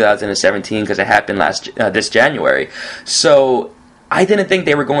counts as 2017 because it happened this January. So I didn't think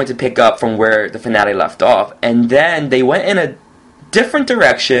they were going to pick up from where the finale left off. And then they went in a different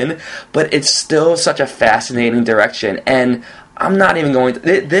direction, but it's still such a fascinating direction. And I'm not even going to...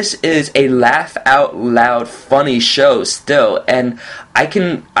 This is a laugh-out-loud funny show still, and I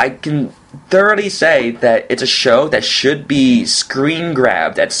can thoroughly say that it's a show that should be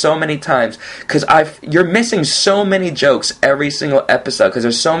screen-grabbed at so many times, because you're missing so many jokes every single episode, because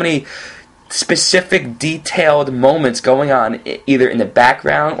there's so many specific, detailed moments going on either in the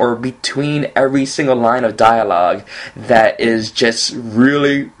background or between every single line of dialogue that is just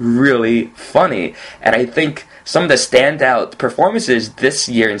really, really funny. And I think some of the standout performances this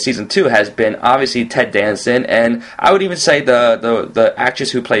year in Season 2 has been obviously Ted Danson, and I would even say the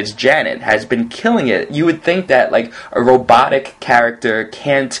actress who plays Janet has been killing it. You would think that a robotic character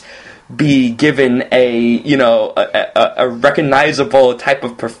can't be given a recognizable type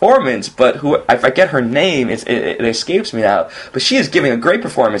of performance, but I forget her name, it escapes me now, but she is giving a great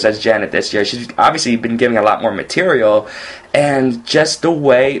performance as Janet this year. She's obviously been giving a lot more material, and just the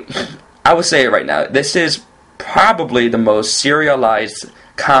way, I would say it right now, this is probably the most serialized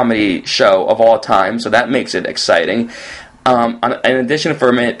comedy show of all time, so that makes it exciting. In addition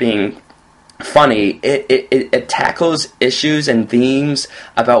from it being funny, it tackles issues and themes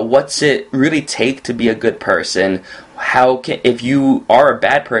about what's it really take to be a good person, if you are a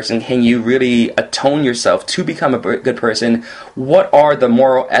bad person, can you really atone yourself to become a good person? What are the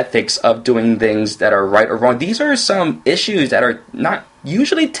moral ethics of doing things that are right or wrong? These are some issues that are not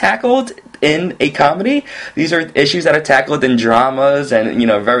usually tackled in a comedy. These are issues that are tackled in dramas and,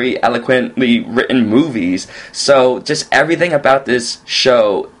 very eloquently written movies. So just everything about this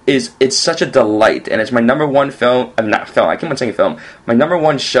show it's such a delight, and it's my number one film. Not film. I keep on saying film. My number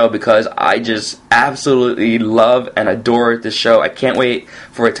one show because I just absolutely love and adore this show. I can't wait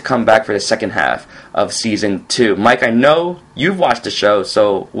for it to come back for the second half of season 2. Mike, I know you've watched the show,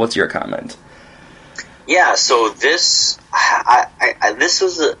 so what's your comment? Yeah, so this, I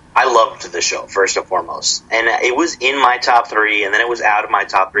loved the show, first and foremost. And it was in my top 3, and then it was out of my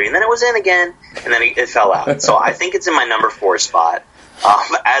top 3, and then it was in again, and then it fell out. So I think it's in my number 4 spot.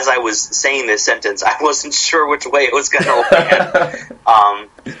 As I was saying this sentence, I wasn't sure which way it was going to land.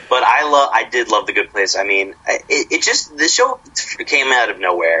 But I did love The Good Place. I mean, the show came out of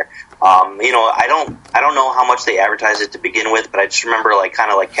nowhere. I don't know how much they advertised it to begin with, but I just remember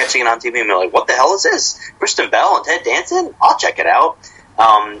kind of catching it on TV and being like, what the hell is this? Kristen Bell and Ted Danson? I'll check it out.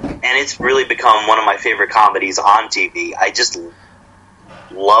 And it's really become one of my favorite comedies on TV. I just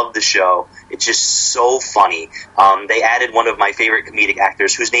love the show. It's just so funny. They added one of my favorite comedic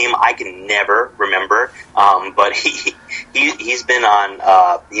actors, whose name I can never remember, but he's been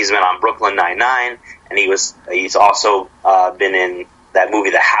on Brooklyn Nine-Nine, and he's also been in that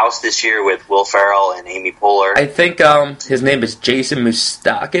movie The House this year with Will Ferrell and Amy Poehler. I think his name is Jason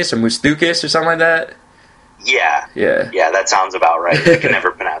Moustakis or something like that. Yeah, that sounds about right. I can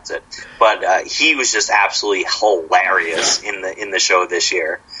never pronounce it, but he was just absolutely hilarious in the show this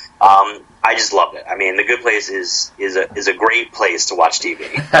year. I just loved it. I mean, The Good Place is a great place to watch TV.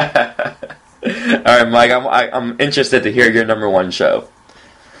 All right, Mike, I'm interested to hear your number one show.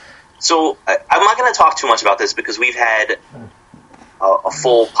 So I'm not going to talk too much about this because we've had a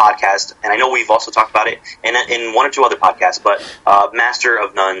full podcast, and I know we've also talked about it in one or two other podcasts. But Master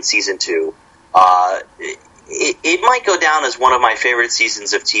of None season 2. It might go down as one of my favorite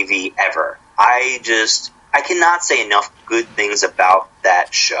seasons of TV ever. I cannot say enough good things about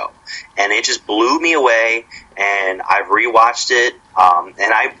that show. And it just blew me away, and I've rewatched it, and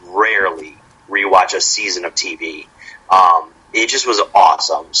I rarely rewatch a season of TV. It just was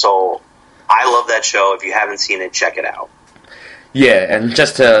awesome. So I love that show. If you haven't seen it, check it out. Yeah, and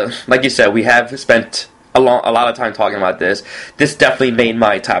just to, like you said, we have spent a lot of time talking about this. This definitely made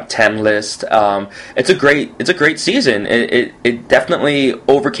my top 10 list. It's a great season. It definitely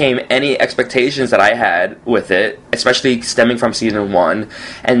overcame any expectations that I had with it, especially stemming from season 1.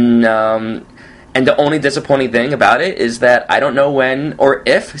 And the only disappointing thing about it is that I don't know when or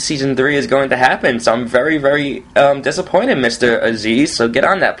if season 3 is going to happen. So I'm very, very disappointed, Mr. Aziz. So get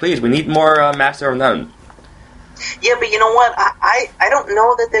on that, please. We need more Master of None. Yeah, but you know what? I don't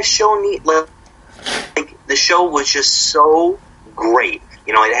know that this show the show was just so great.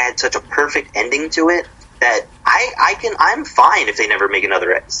 It had such a perfect ending to it that I'm fine if they never make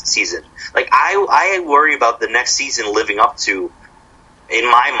another season. I worry about the next season living up to, in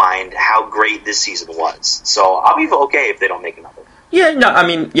my mind, how great this season was. So I'll be okay if they don't make another. Yeah, no, I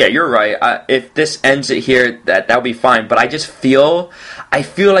mean, yeah, you're right. If this ends it here, that'll be fine. But I feel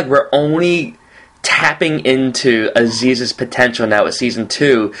like we're only tapping into Aziz's potential now with season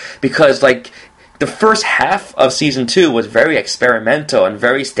 2 because, the first half of season 2 was very experimental and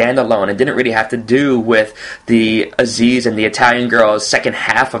very standalone and didn't really have to do with the Aziz and the Italian girl's second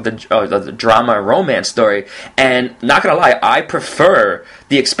half of the drama romance story. And not gonna lie, I prefer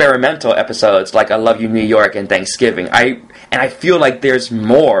the experimental episodes like I Love You New York and Thanksgiving. I feel like there's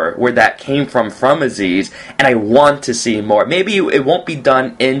more where that came from Aziz, and I want to see more. Maybe it won't be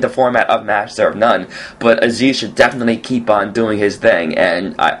done in the format of Master of None, but Aziz should definitely keep on doing his thing,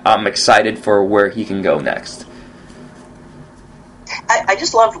 and I'm excited for where he can go next. I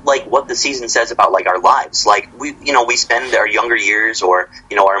just love what the season says about our lives. We spend our younger years or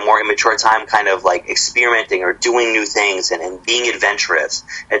our more immature time kind of experimenting or doing new things and being adventurous.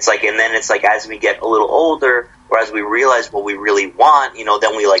 It's and then it's as we get a little older or as we realize what we really want,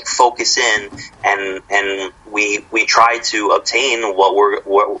 then we focus in and we try to obtain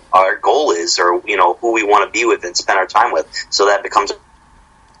what our goal is or who we want to be with and spend our time with. So that becomes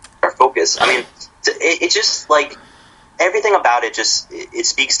our focus. I mean, it just everything about it it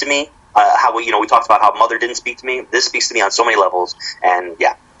speaks to me. How we talked about how Mother didn't speak to me. This speaks to me on so many levels, and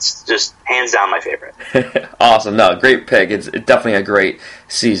yeah, it's just hands down my favorite. Awesome, no, great pick. It's definitely a great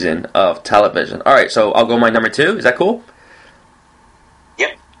season of television. All right, so I'll go my number 2. Is that cool?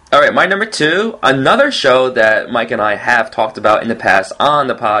 Yep. All right, my number 2, another show that Mike and I have talked about in the past on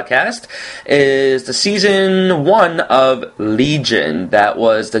the podcast, is the season 1 of Legion. That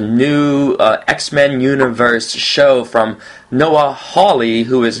was the new X-Men universe show from Noah Hawley,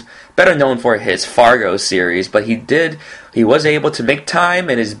 who is better known for his Fargo series, but he was able to make time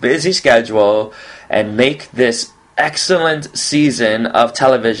in his busy schedule and make this excellent season of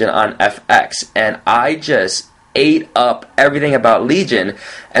television on FX, and I just ate up everything about Legion.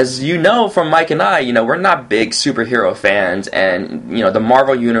 As you know from Mike and I, we're not big superhero fans, and the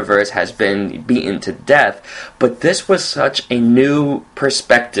Marvel universe has been beaten to death, but this was such a new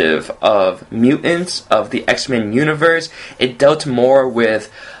perspective of mutants, of the X-Men universe. It dealt more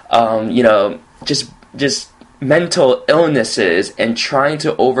with just mental illnesses and trying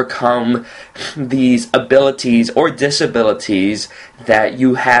to overcome these abilities or disabilities that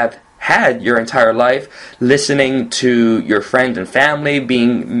you have had your entire life, listening to your friends and family,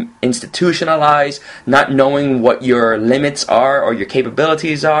 being institutionalized, not knowing what your limits are or your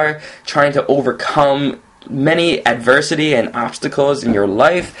capabilities are, trying to overcome many adversity and obstacles in your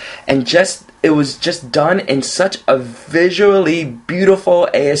life, and it was just done in such a visually beautiful,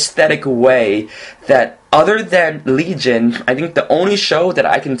 aesthetic way that, other than Legion, I think the only show that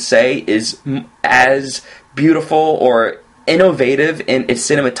I can say is as beautiful or innovative in its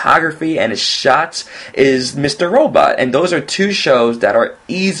cinematography and its shots is Mr. Robot. And those are 2 shows that are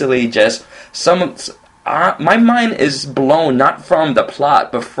easily just my mind is blown, not from the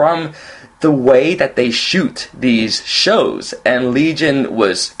plot, but from the way that they shoot these shows. And Legion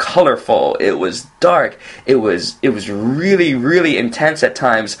was colorful, it was dark, it was really, really intense at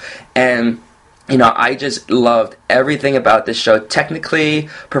times, and I just loved everything about this show. Technically,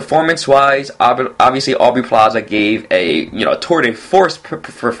 performance-wise, obviously Aubrey Plaza gave a tour de force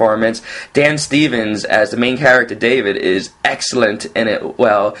performance. Dan Stevens, as the main character David, is excellent in it.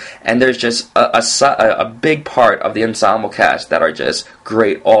 Well, and there's just a big part of the ensemble cast that are just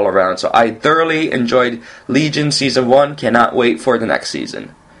great all around. So I thoroughly enjoyed Legion season 1. Cannot wait for the next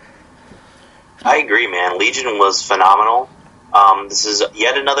season. I agree, man. Legion was phenomenal. This is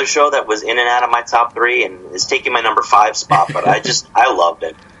yet another show that was in and out of my top 3 and is taking my number 5 spot, but I loved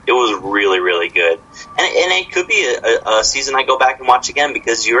it. It was really, really good. And it could be a season I go back and watch again,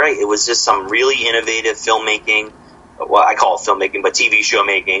 because you're right, it was just some really innovative filmmaking. Well, I call it filmmaking, but TV show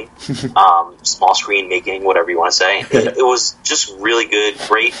making, small screen making, whatever you want to say. It was just really good,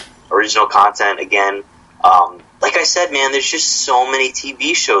 great original content again. Like I said, man, there's just so many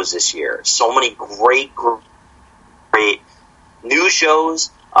TV shows this year. So many great new shows,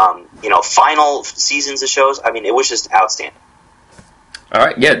 final seasons of shows. I mean, it was just outstanding. All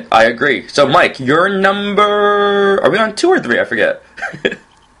right, yeah, I agree. So, Mike, your number... Are we on 2 or 3? I forget.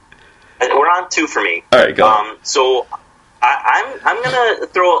 We're on 2 for me. All right, go. So, I'm going to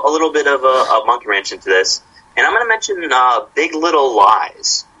throw a little bit of a monkey wrench into this, and I'm going to mention Big Little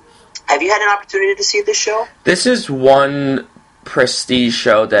Lies. Have you had an opportunity to see this show? This is one prestige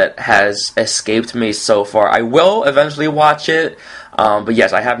show that has escaped me so far. I will eventually watch it, but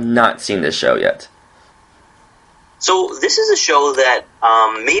yes, I have not seen this show yet. So this is a show that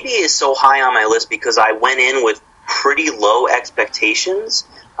maybe is so high on my list because I went in with pretty low expectations.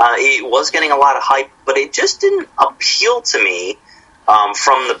 It was getting a lot of hype, but it just didn't appeal to me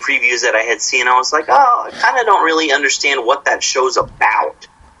from the previews that I had seen. I was like, I kind of don't really understand what that show's about,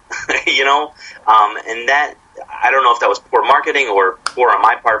 and that, I don't know if that was poor marketing or poor on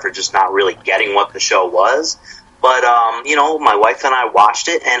my part for just not really getting what the show was. But, my wife and I watched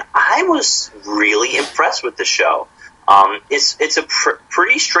it, and I was really impressed with the show. It's a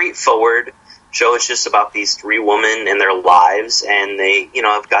pretty straightforward show. It's just about these 3 women and their lives, and they,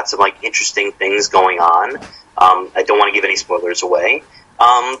 have got some, interesting things going on. I don't want to give any spoilers away.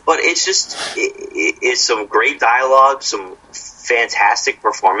 But it's just, it's some great dialogue, some fantastic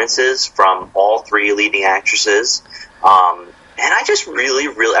performances from all 3 leading actresses. And I just really,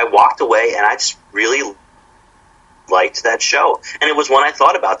 I walked away and I just really liked that show. And it was one I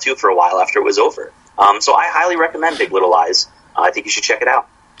thought about, too, for a while after it was over. So I highly recommend Big Little Lies. I think you should check it out.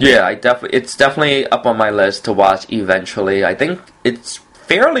 Yeah, it's definitely up on my list to watch eventually. I think it's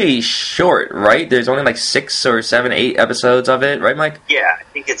fairly short, right? There's only 6 or 7, 8 episodes of it, right, Mike? Yeah, I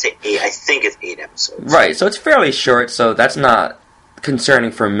think it's 8. I think it's 8 episodes. Right, so it's fairly short, so that's not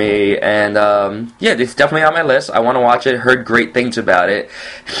concerning for me. And it's definitely on my list. I want to watch it. Heard great things about it.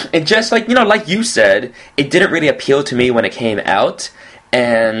 It just like you said, it didn't really appeal to me when it came out,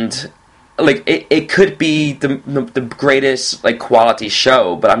 and it could be the greatest quality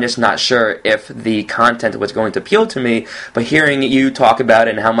show, but I'm just not sure if the content was going to appeal to me. But hearing you talk about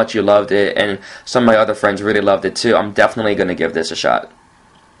it and how much you loved it, and some of my other friends really loved it too, I'm definitely going to give this a shot.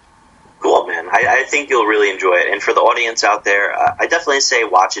 I think you'll really enjoy it. And for the audience out there, I definitely say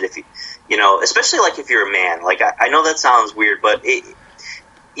watch it if you know, especially like if you're a man. Like I know that sounds weird, but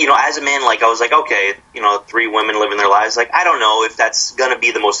you know, as a man, like I was like, okay, you know, 3 women living their lives. Like I don't know if that's gonna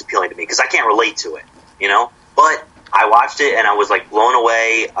be the most appealing to me because I can't relate to it, you know. But I watched it and I was like blown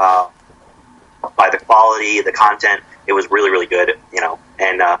away by the quality, the content. It was really, really good, you know.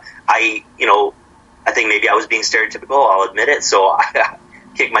 And I think maybe I was being stereotypical. I'll admit it. So I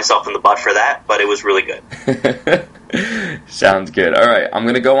kicked myself in the butt for that, but it was really good. Sounds good. All right, I'm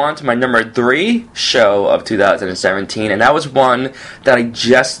going to go on to my number 3 show of 2017, and that was one that I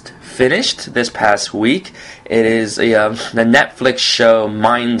just finished this past week. It is the Netflix show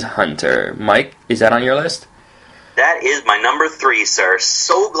Mindhunter. Mike, is that on your list? That is my number 3, sir.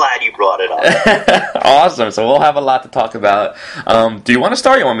 So glad you brought it up. Awesome. So we'll have a lot to talk about. Do you want to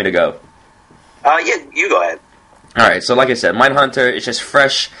start or you want me to go? Yeah, you go ahead. All right, so like I said, Mindhunter is just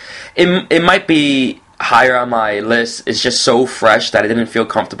fresh. It might be higher on my list. It's just so fresh that I didn't feel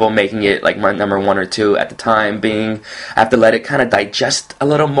comfortable making it like my number 1 or 2 at the time. I have to let it kind of digest a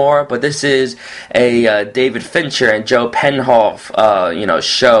little more. But this is a David Fincher and Joe Penhoff,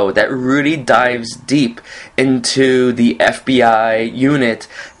 show that really dives deep into the FBI unit.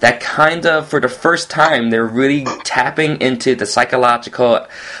 That kind of, for the first time, they're really tapping into the psychological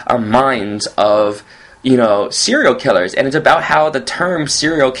minds of serial killers, and it's about how the term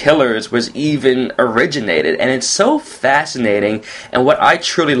serial killers was even originated, and it's so fascinating. And what I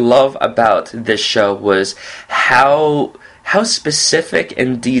truly love about this show was how specific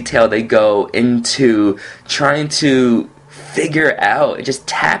and detailed they go into trying to figure out and just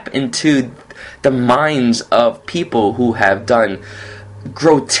tap into the minds of people who have done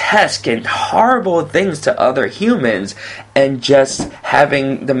grotesque and horrible things to other humans, and just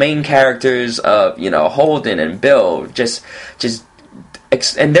having the main characters of Holden and Bill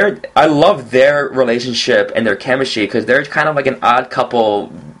and I love their relationship and their chemistry because they're kind of like an odd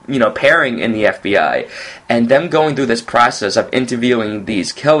couple pairing in the FBI, and them going through this process of interviewing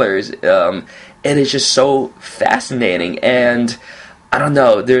these killers, it is just so fascinating. And I don't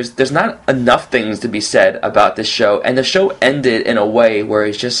know, there's not enough things to be said about this show, and the show ended in a way where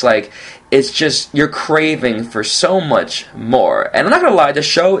it's just you're craving for so much more. And I'm not gonna lie, the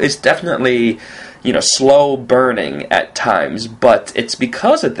show is definitely slow burning at times, but it's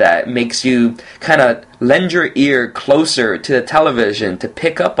because of that makes you kind of lend your ear closer to the television to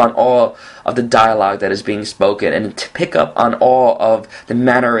pick up on all of the dialogue that is being spoken, and to pick up on all of the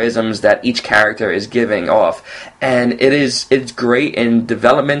mannerisms that each character is giving off. And it's great in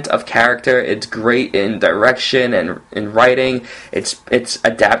development of character, it's great in direction and in writing. It's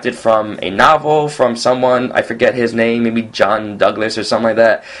adapted from a novel from someone, I forget his name, maybe John Douglas or something like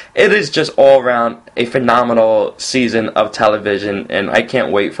that. It is just all around a phenomenal season of television, and I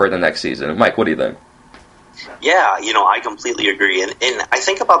can't wait for the next season. Mike, what do you think? Yeah, I completely agree. And I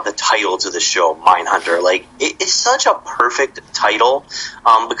think about the title to the show, Mindhunter. Like, it's such a perfect title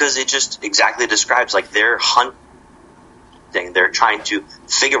because it just exactly describes, like, they're hunting. They're trying to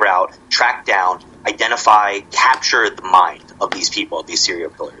figure out, track down, identify, capture the mind of these people, these serial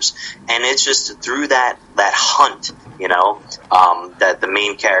killers. And it's just through that hunt, that the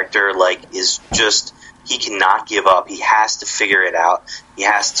main character, like, is just... He cannot give up. He has to figure it out. He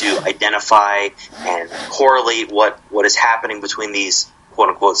has to identify and correlate what is happening between these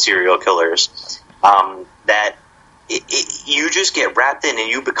quote-unquote serial killers. You just get wrapped in, and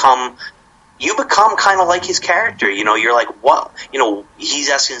you become kind of like his character. You're like, what?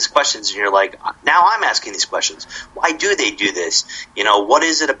 He's asking these questions, and you're like, now I'm asking these questions. Why do they do this? What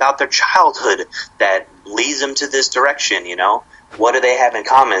is it about their childhood that leads them to this direction? What do they have in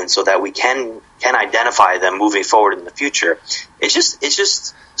common so that we can identify them moving forward in the future? It's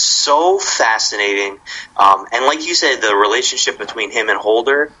just so fascinating. And like you said, the relationship between him and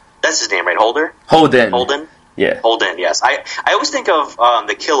Holder, that's his name, right? Holden? Yeah. Holden, yes. I always think of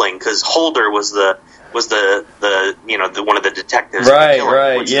The Killing, because Holder was the one of the detectives. Right, in The Killing,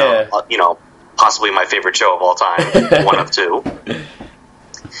 right, which yeah. Possibly my favorite show of all time, one of 2.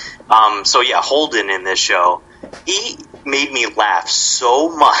 So yeah, Holden in this show, he made me laugh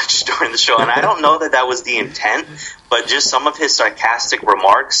so much during the show, and I don't know that was the intent, but just some of his sarcastic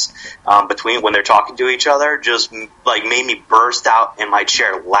remarks between when they're talking to each other just like made me burst out in my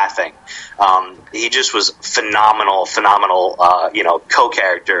chair laughing. He just was phenomenal,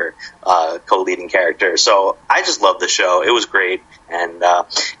 co-character, co-leading character. So I just loved the show. It was great, and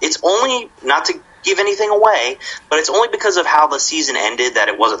it's only, not to give anything away, but it's only because of how the season ended that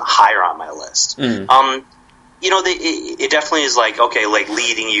it wasn't higher on my list. it definitely is like, okay, like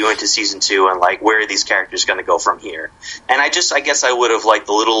leading you into season 2 and like where are these characters going to go from here. And I guess I would have liked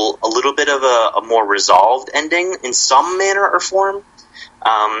a little bit of a more resolved ending in some manner or form.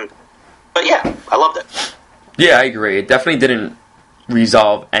 But yeah, I loved it. Yeah, I agree. It definitely didn't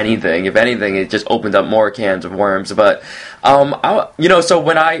resolve anything. If anything, it just opened up more cans of worms. But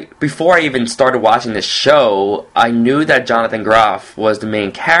so before I even started watching this show, I knew that Jonathan Groff was the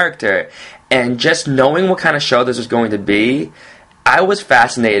main character, and just knowing what kind of show this was going to be, I was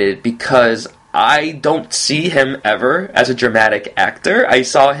fascinated because I don't see him ever as a dramatic actor. I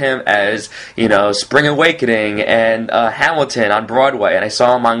saw him as, Spring Awakening and Hamilton on Broadway, and I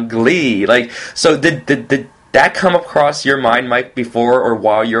saw him on Glee. Like, so did that come across your mind, Mike, before or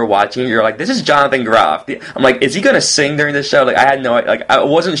while you were watching? You're like, this is Jonathan Groff. I'm like, is he going to sing during the show? Like, I had I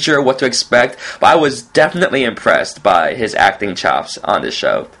wasn't sure what to expect, but I was definitely impressed by his acting chops on this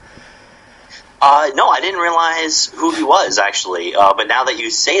show. No, I didn't realize who he was, actually. But now that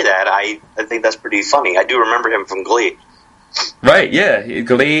you say that, I think that's pretty funny. I do remember him from Glee. Right, yeah.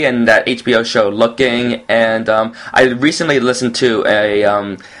 Glee and that HBO show Looking. And I recently listened to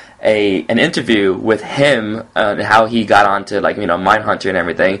an interview with him and how he got onto Mindhunter and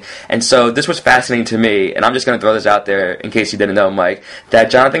everything. And so this was fascinating to me, and I'm just going to throw this out there in case you didn't know, Mike,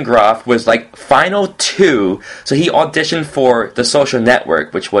 that Jonathan Groff was final 2. So he auditioned for The Social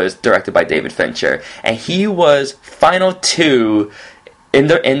Network, which was directed by David Fincher, and he was final 2 in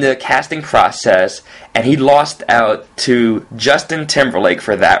the casting process, and he lost out to Justin Timberlake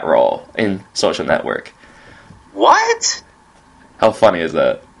for that role in Social Network. What? How funny is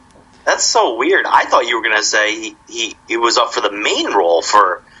that? That's so weird. I thought you were going to say he was up for the main role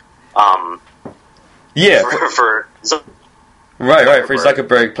for Right, for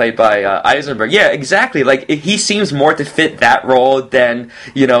Zuckerberg, played by Eisenberg. Yeah, exactly. Like, he seems more to fit that role than,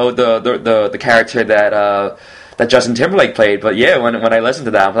 the character that Justin Timberlake played. But yeah, when I listened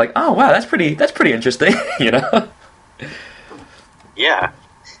to that, I was like, oh wow, that's pretty interesting, Yeah. Yeah,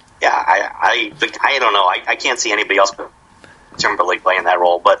 I don't know. I can't see anybody else but Timberlake playing that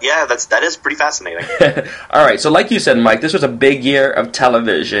role, but yeah, that is pretty fascinating. All right, so like you said, Mike, this was a big year of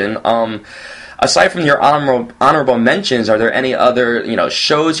television. Aside from your honorable mentions, are there any other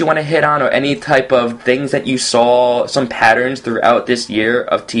shows you want to hit on, or any type of things that you saw, some patterns throughout this year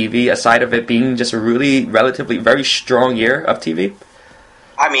of TV, aside of it being just a really relatively very strong year of TV?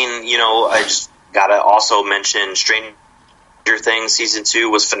 I mean, I just gotta also mention Stranger Things season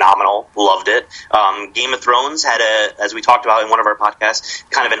 2 was phenomenal. Loved it. Game of Thrones had as we talked about in one of our podcasts,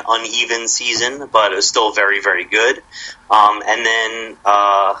 kind of an uneven season, but it was still very, very good. And then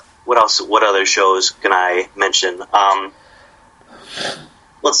what else? What other shows can I mention?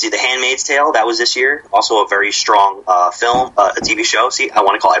 Let's see, The Handmaid's Tale. That was this year. Also a very strong film, a TV show. See, I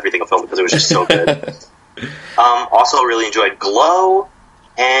want to call everything a film because it was just so good. Also really enjoyed Glow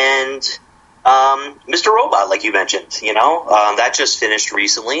and Mr. Robot, like you mentioned, that just finished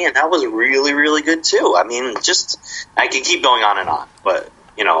recently, and that was really, really good too. I mean, I can keep going on and on, but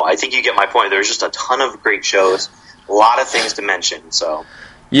I think you get my point. There's just a ton of great shows, a lot of things to mention. So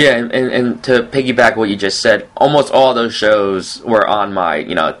yeah, and to piggyback what you just said, almost all those shows were on my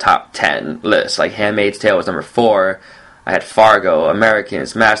top 10 list. Like Handmaid's Tale was number 4. I had Fargo,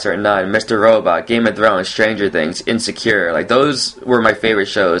 Americans, Master of None, Mr. Robot, Game of Thrones, Stranger Things, Insecure. Like, those were my favorite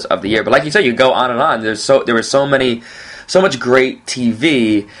shows of the year. But like you said, you go on and on. There was so much great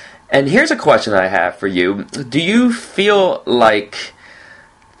TV. And here's a question I have for you. Do you feel like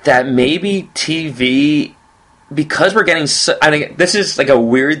that maybe TV, because we're getting this is like a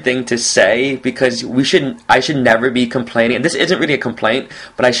weird thing to say, because I should never be complaining, and this isn't really a complaint,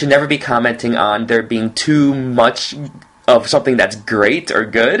 but I should never be commenting on there being too much of something that's great or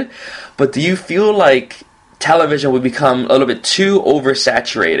good. But do you feel like television would become a little bit too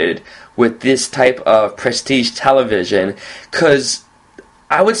oversaturated with this type of prestige television? Because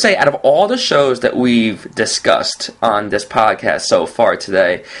I would say out of all the shows that we've discussed on this podcast so far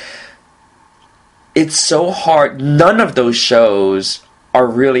today, it's so hard. None of those shows are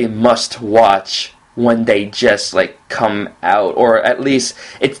really must-watch when they just come out, or at least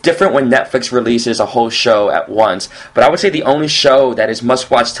it's different when Netflix releases a whole show at once. But I would say the only show that is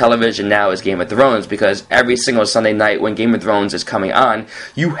must-watch television now is Game of Thrones, because every single Sunday night when Game of Thrones is coming on,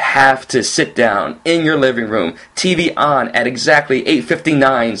 you have to sit down in your living room, TV on at exactly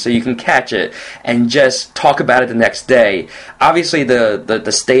 8:59 so you can catch it and just talk about it the next day. Obviously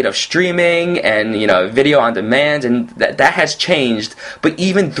the state of streaming and video on demand, and that has changed, but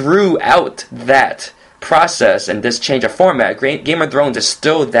even throughout that process and this change of format, Game of Thrones is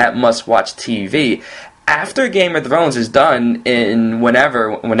still that must-watch TV. after Game of Thrones is done in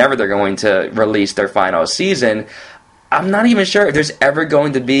whenever they're going to release their final season, I'm not even sure if there's ever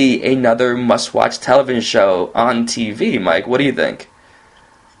going to be another must-watch television show on TV. Mike, what do you think?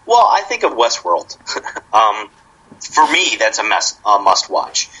 Well, I think of Westworld. For me, that's a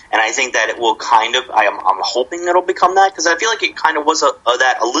must-watch. And I think that it will kind of, I'm hoping it'll become that, because I feel like it kind of was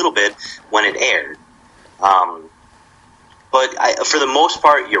that a little bit when it aired. But for the most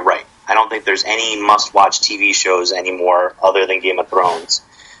part, you're right. I don't think there's any must-watch TV shows anymore other than Game of Thrones.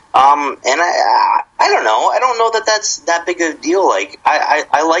 And I don't know. I don't know that that's that big a deal. Like,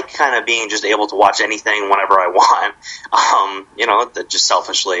 I like kind of being just able to watch anything whenever I want, just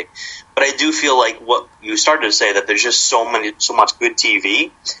selfishly. But I do feel like what you started to say, that there's just so much good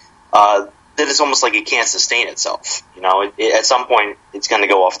TV, that it's almost like it can't sustain itself. At some point, it's going to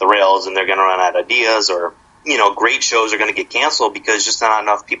go off the rails, and they're going to run out of ideas, or, great shows are going to get canceled because just not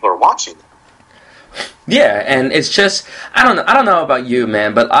enough people are watching them. Yeah, and it's just, I don't know about you,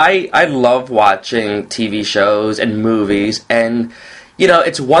 man, but I love watching TV shows and movies, and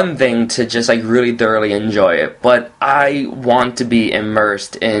it's one thing to just really thoroughly enjoy it, but I want to be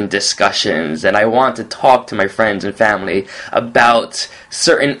immersed in discussions, and I want to talk to my friends and family about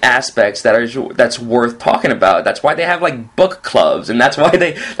certain aspects that's worth talking about. That's why they have book clubs, and that's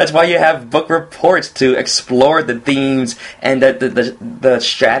why you have book reports to explore the themes and the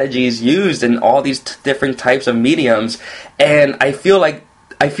strategies used in all these different types of mediums. And I feel like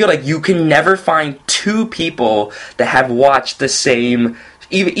you can never find two people that have watched the same.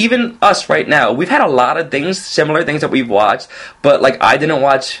 Even us right now, we've had a lot of similar things that we've watched, but I didn't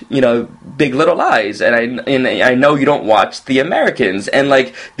watch, Big Little Lies, and I know you don't watch The Americans, and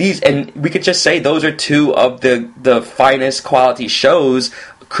and we could just say those are two of the finest quality shows,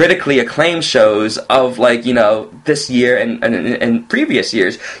 critically acclaimed shows of this year and previous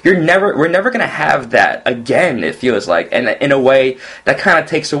years. We're never gonna have that again, it feels like, and in a way that kind of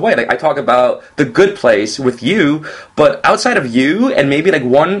takes away. I talk about The Good Place with you, but outside of you and maybe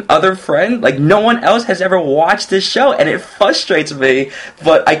one other friend, no one else has ever watched this show, and it frustrates me,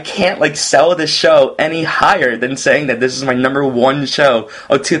 but I can't sell this show any higher than saying that this is my number one show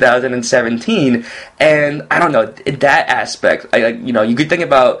of 2017. And I don't know, that aspect, you could think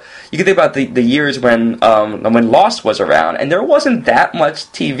about the years when Lost was around, and there wasn't that much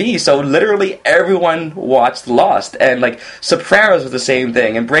TV, so literally everyone watched Lost, and Sopranos was the same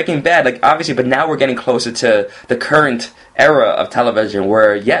thing, and Breaking Bad, obviously, but now we're getting closer to the current era of television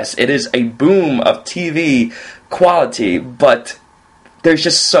where, yes, it is a boom of TV quality, but there's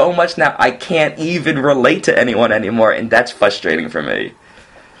just so much now I can't even relate to anyone anymore, and that's frustrating for me.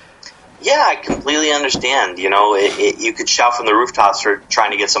 Yeah, I completely understand. You could shout from the rooftops for trying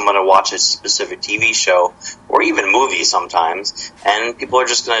to get someone to watch a specific TV show or even movie sometimes, and people are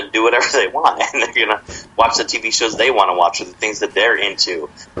just going to do whatever they want, and they're going to watch the TV shows they want to watch or the things that they're into.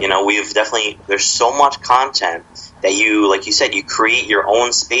 There's so much content that you, like you said, you create your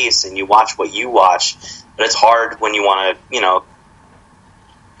own space and you watch what you watch, but it's hard when you want to,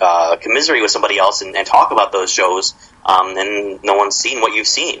 commiserate with somebody else and talk about those shows, and no one's seen what you've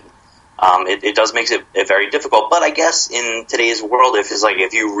seen. It does make it very difficult, but I guess in today's world,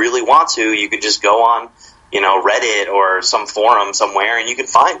 if you really want to, you could just go on, Reddit or some forum somewhere, and you can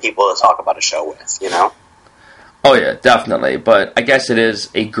find people to talk about a show with, Oh yeah, definitely. But I guess it is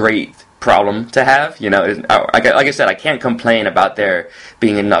a great problem to have. Like I said, I can't complain about there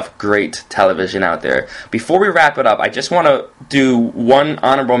being enough great television out there. Before we wrap it up, I just want to do one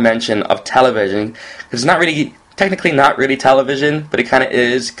honorable mention of television. It's technically not really television, but it kind of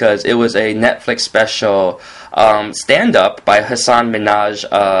is, because it was a Netflix special stand-up by Hasan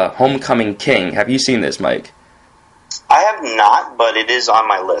Minhaj, Homecoming King. Have you seen this, Mike? I have not, but it is on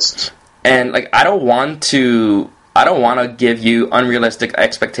my list. And I don't want to give you unrealistic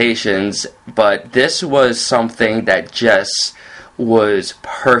expectations, but this was something that just was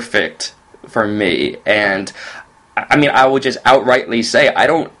perfect for me. And I would just outrightly say I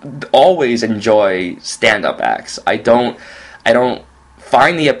don't always enjoy stand-up acts. I don't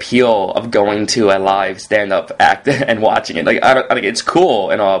find the appeal of going to a live stand-up act and watching it. It's cool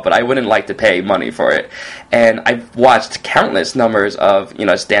and all, but I wouldn't like to pay money for it. And I've watched countless numbers of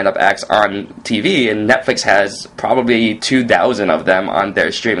stand-up acts on TV, and Netflix has probably 2,000 of them on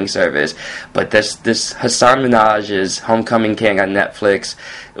their streaming service. But this Hasan Minhaj's Homecoming King on Netflix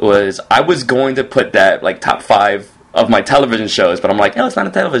I was going to put that top 5 of my television shows, but I'm no, it's not a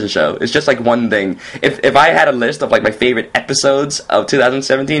television show. It's just one thing. If I had a list of my favorite episodes of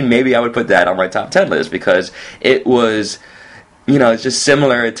 2017, maybe I would put that on my top 10 list, because it was it's just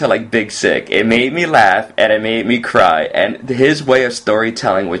similar to like Big Sick. It made me laugh and it made me cry. And his way of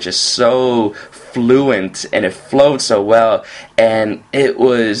storytelling was just so fluent and it flowed so well. And it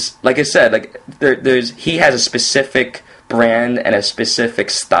was, like I said, like he has a specific brand and a specific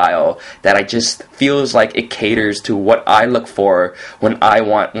style that I just feels like it caters to what I look for when I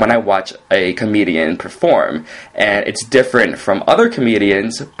watch a comedian perform. And it's different from other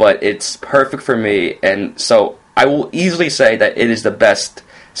comedians, but it's perfect for me. And so I will easily say that it is the best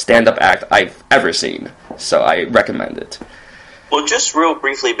stand-up act I've ever seen. So I recommend it. Well, just real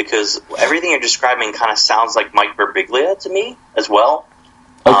briefly, because everything you're describing kind of sounds like Mike Birbiglia to me as well.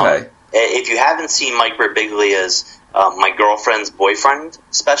 Okay. If you haven't seen Mike Birbiglia's My Girlfriend's Boyfriend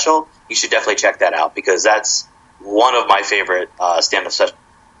special, you should definitely check that out, because that's one of my favorite stand-up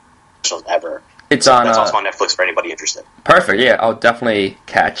specials ever. It's on. That's also on Netflix for anybody interested. Perfect. Yeah, I'll definitely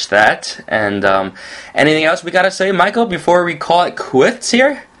catch that. And anything else we gotta say, Michael, before we call it quits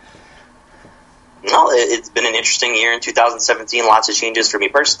here? No, it's been an interesting year in 2017. Lots of changes for me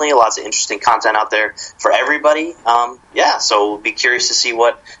personally. Lots of interesting content out there for everybody. So we'll be curious to see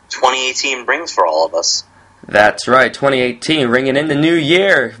what 2018 brings for all of us. That's right, 2018, ringing in the new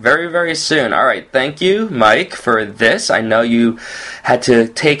year very, very soon. All right, thank you, Mike, for this. I know you had to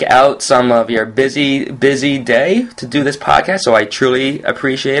take out some of your busy day to do this podcast, so I truly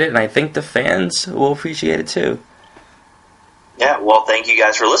appreciate it, and I think the fans will appreciate it too. Yeah, well, thank you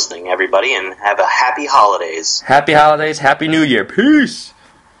guys for listening, everybody, and have a happy holidays. Happy holidays, happy new year. Peace!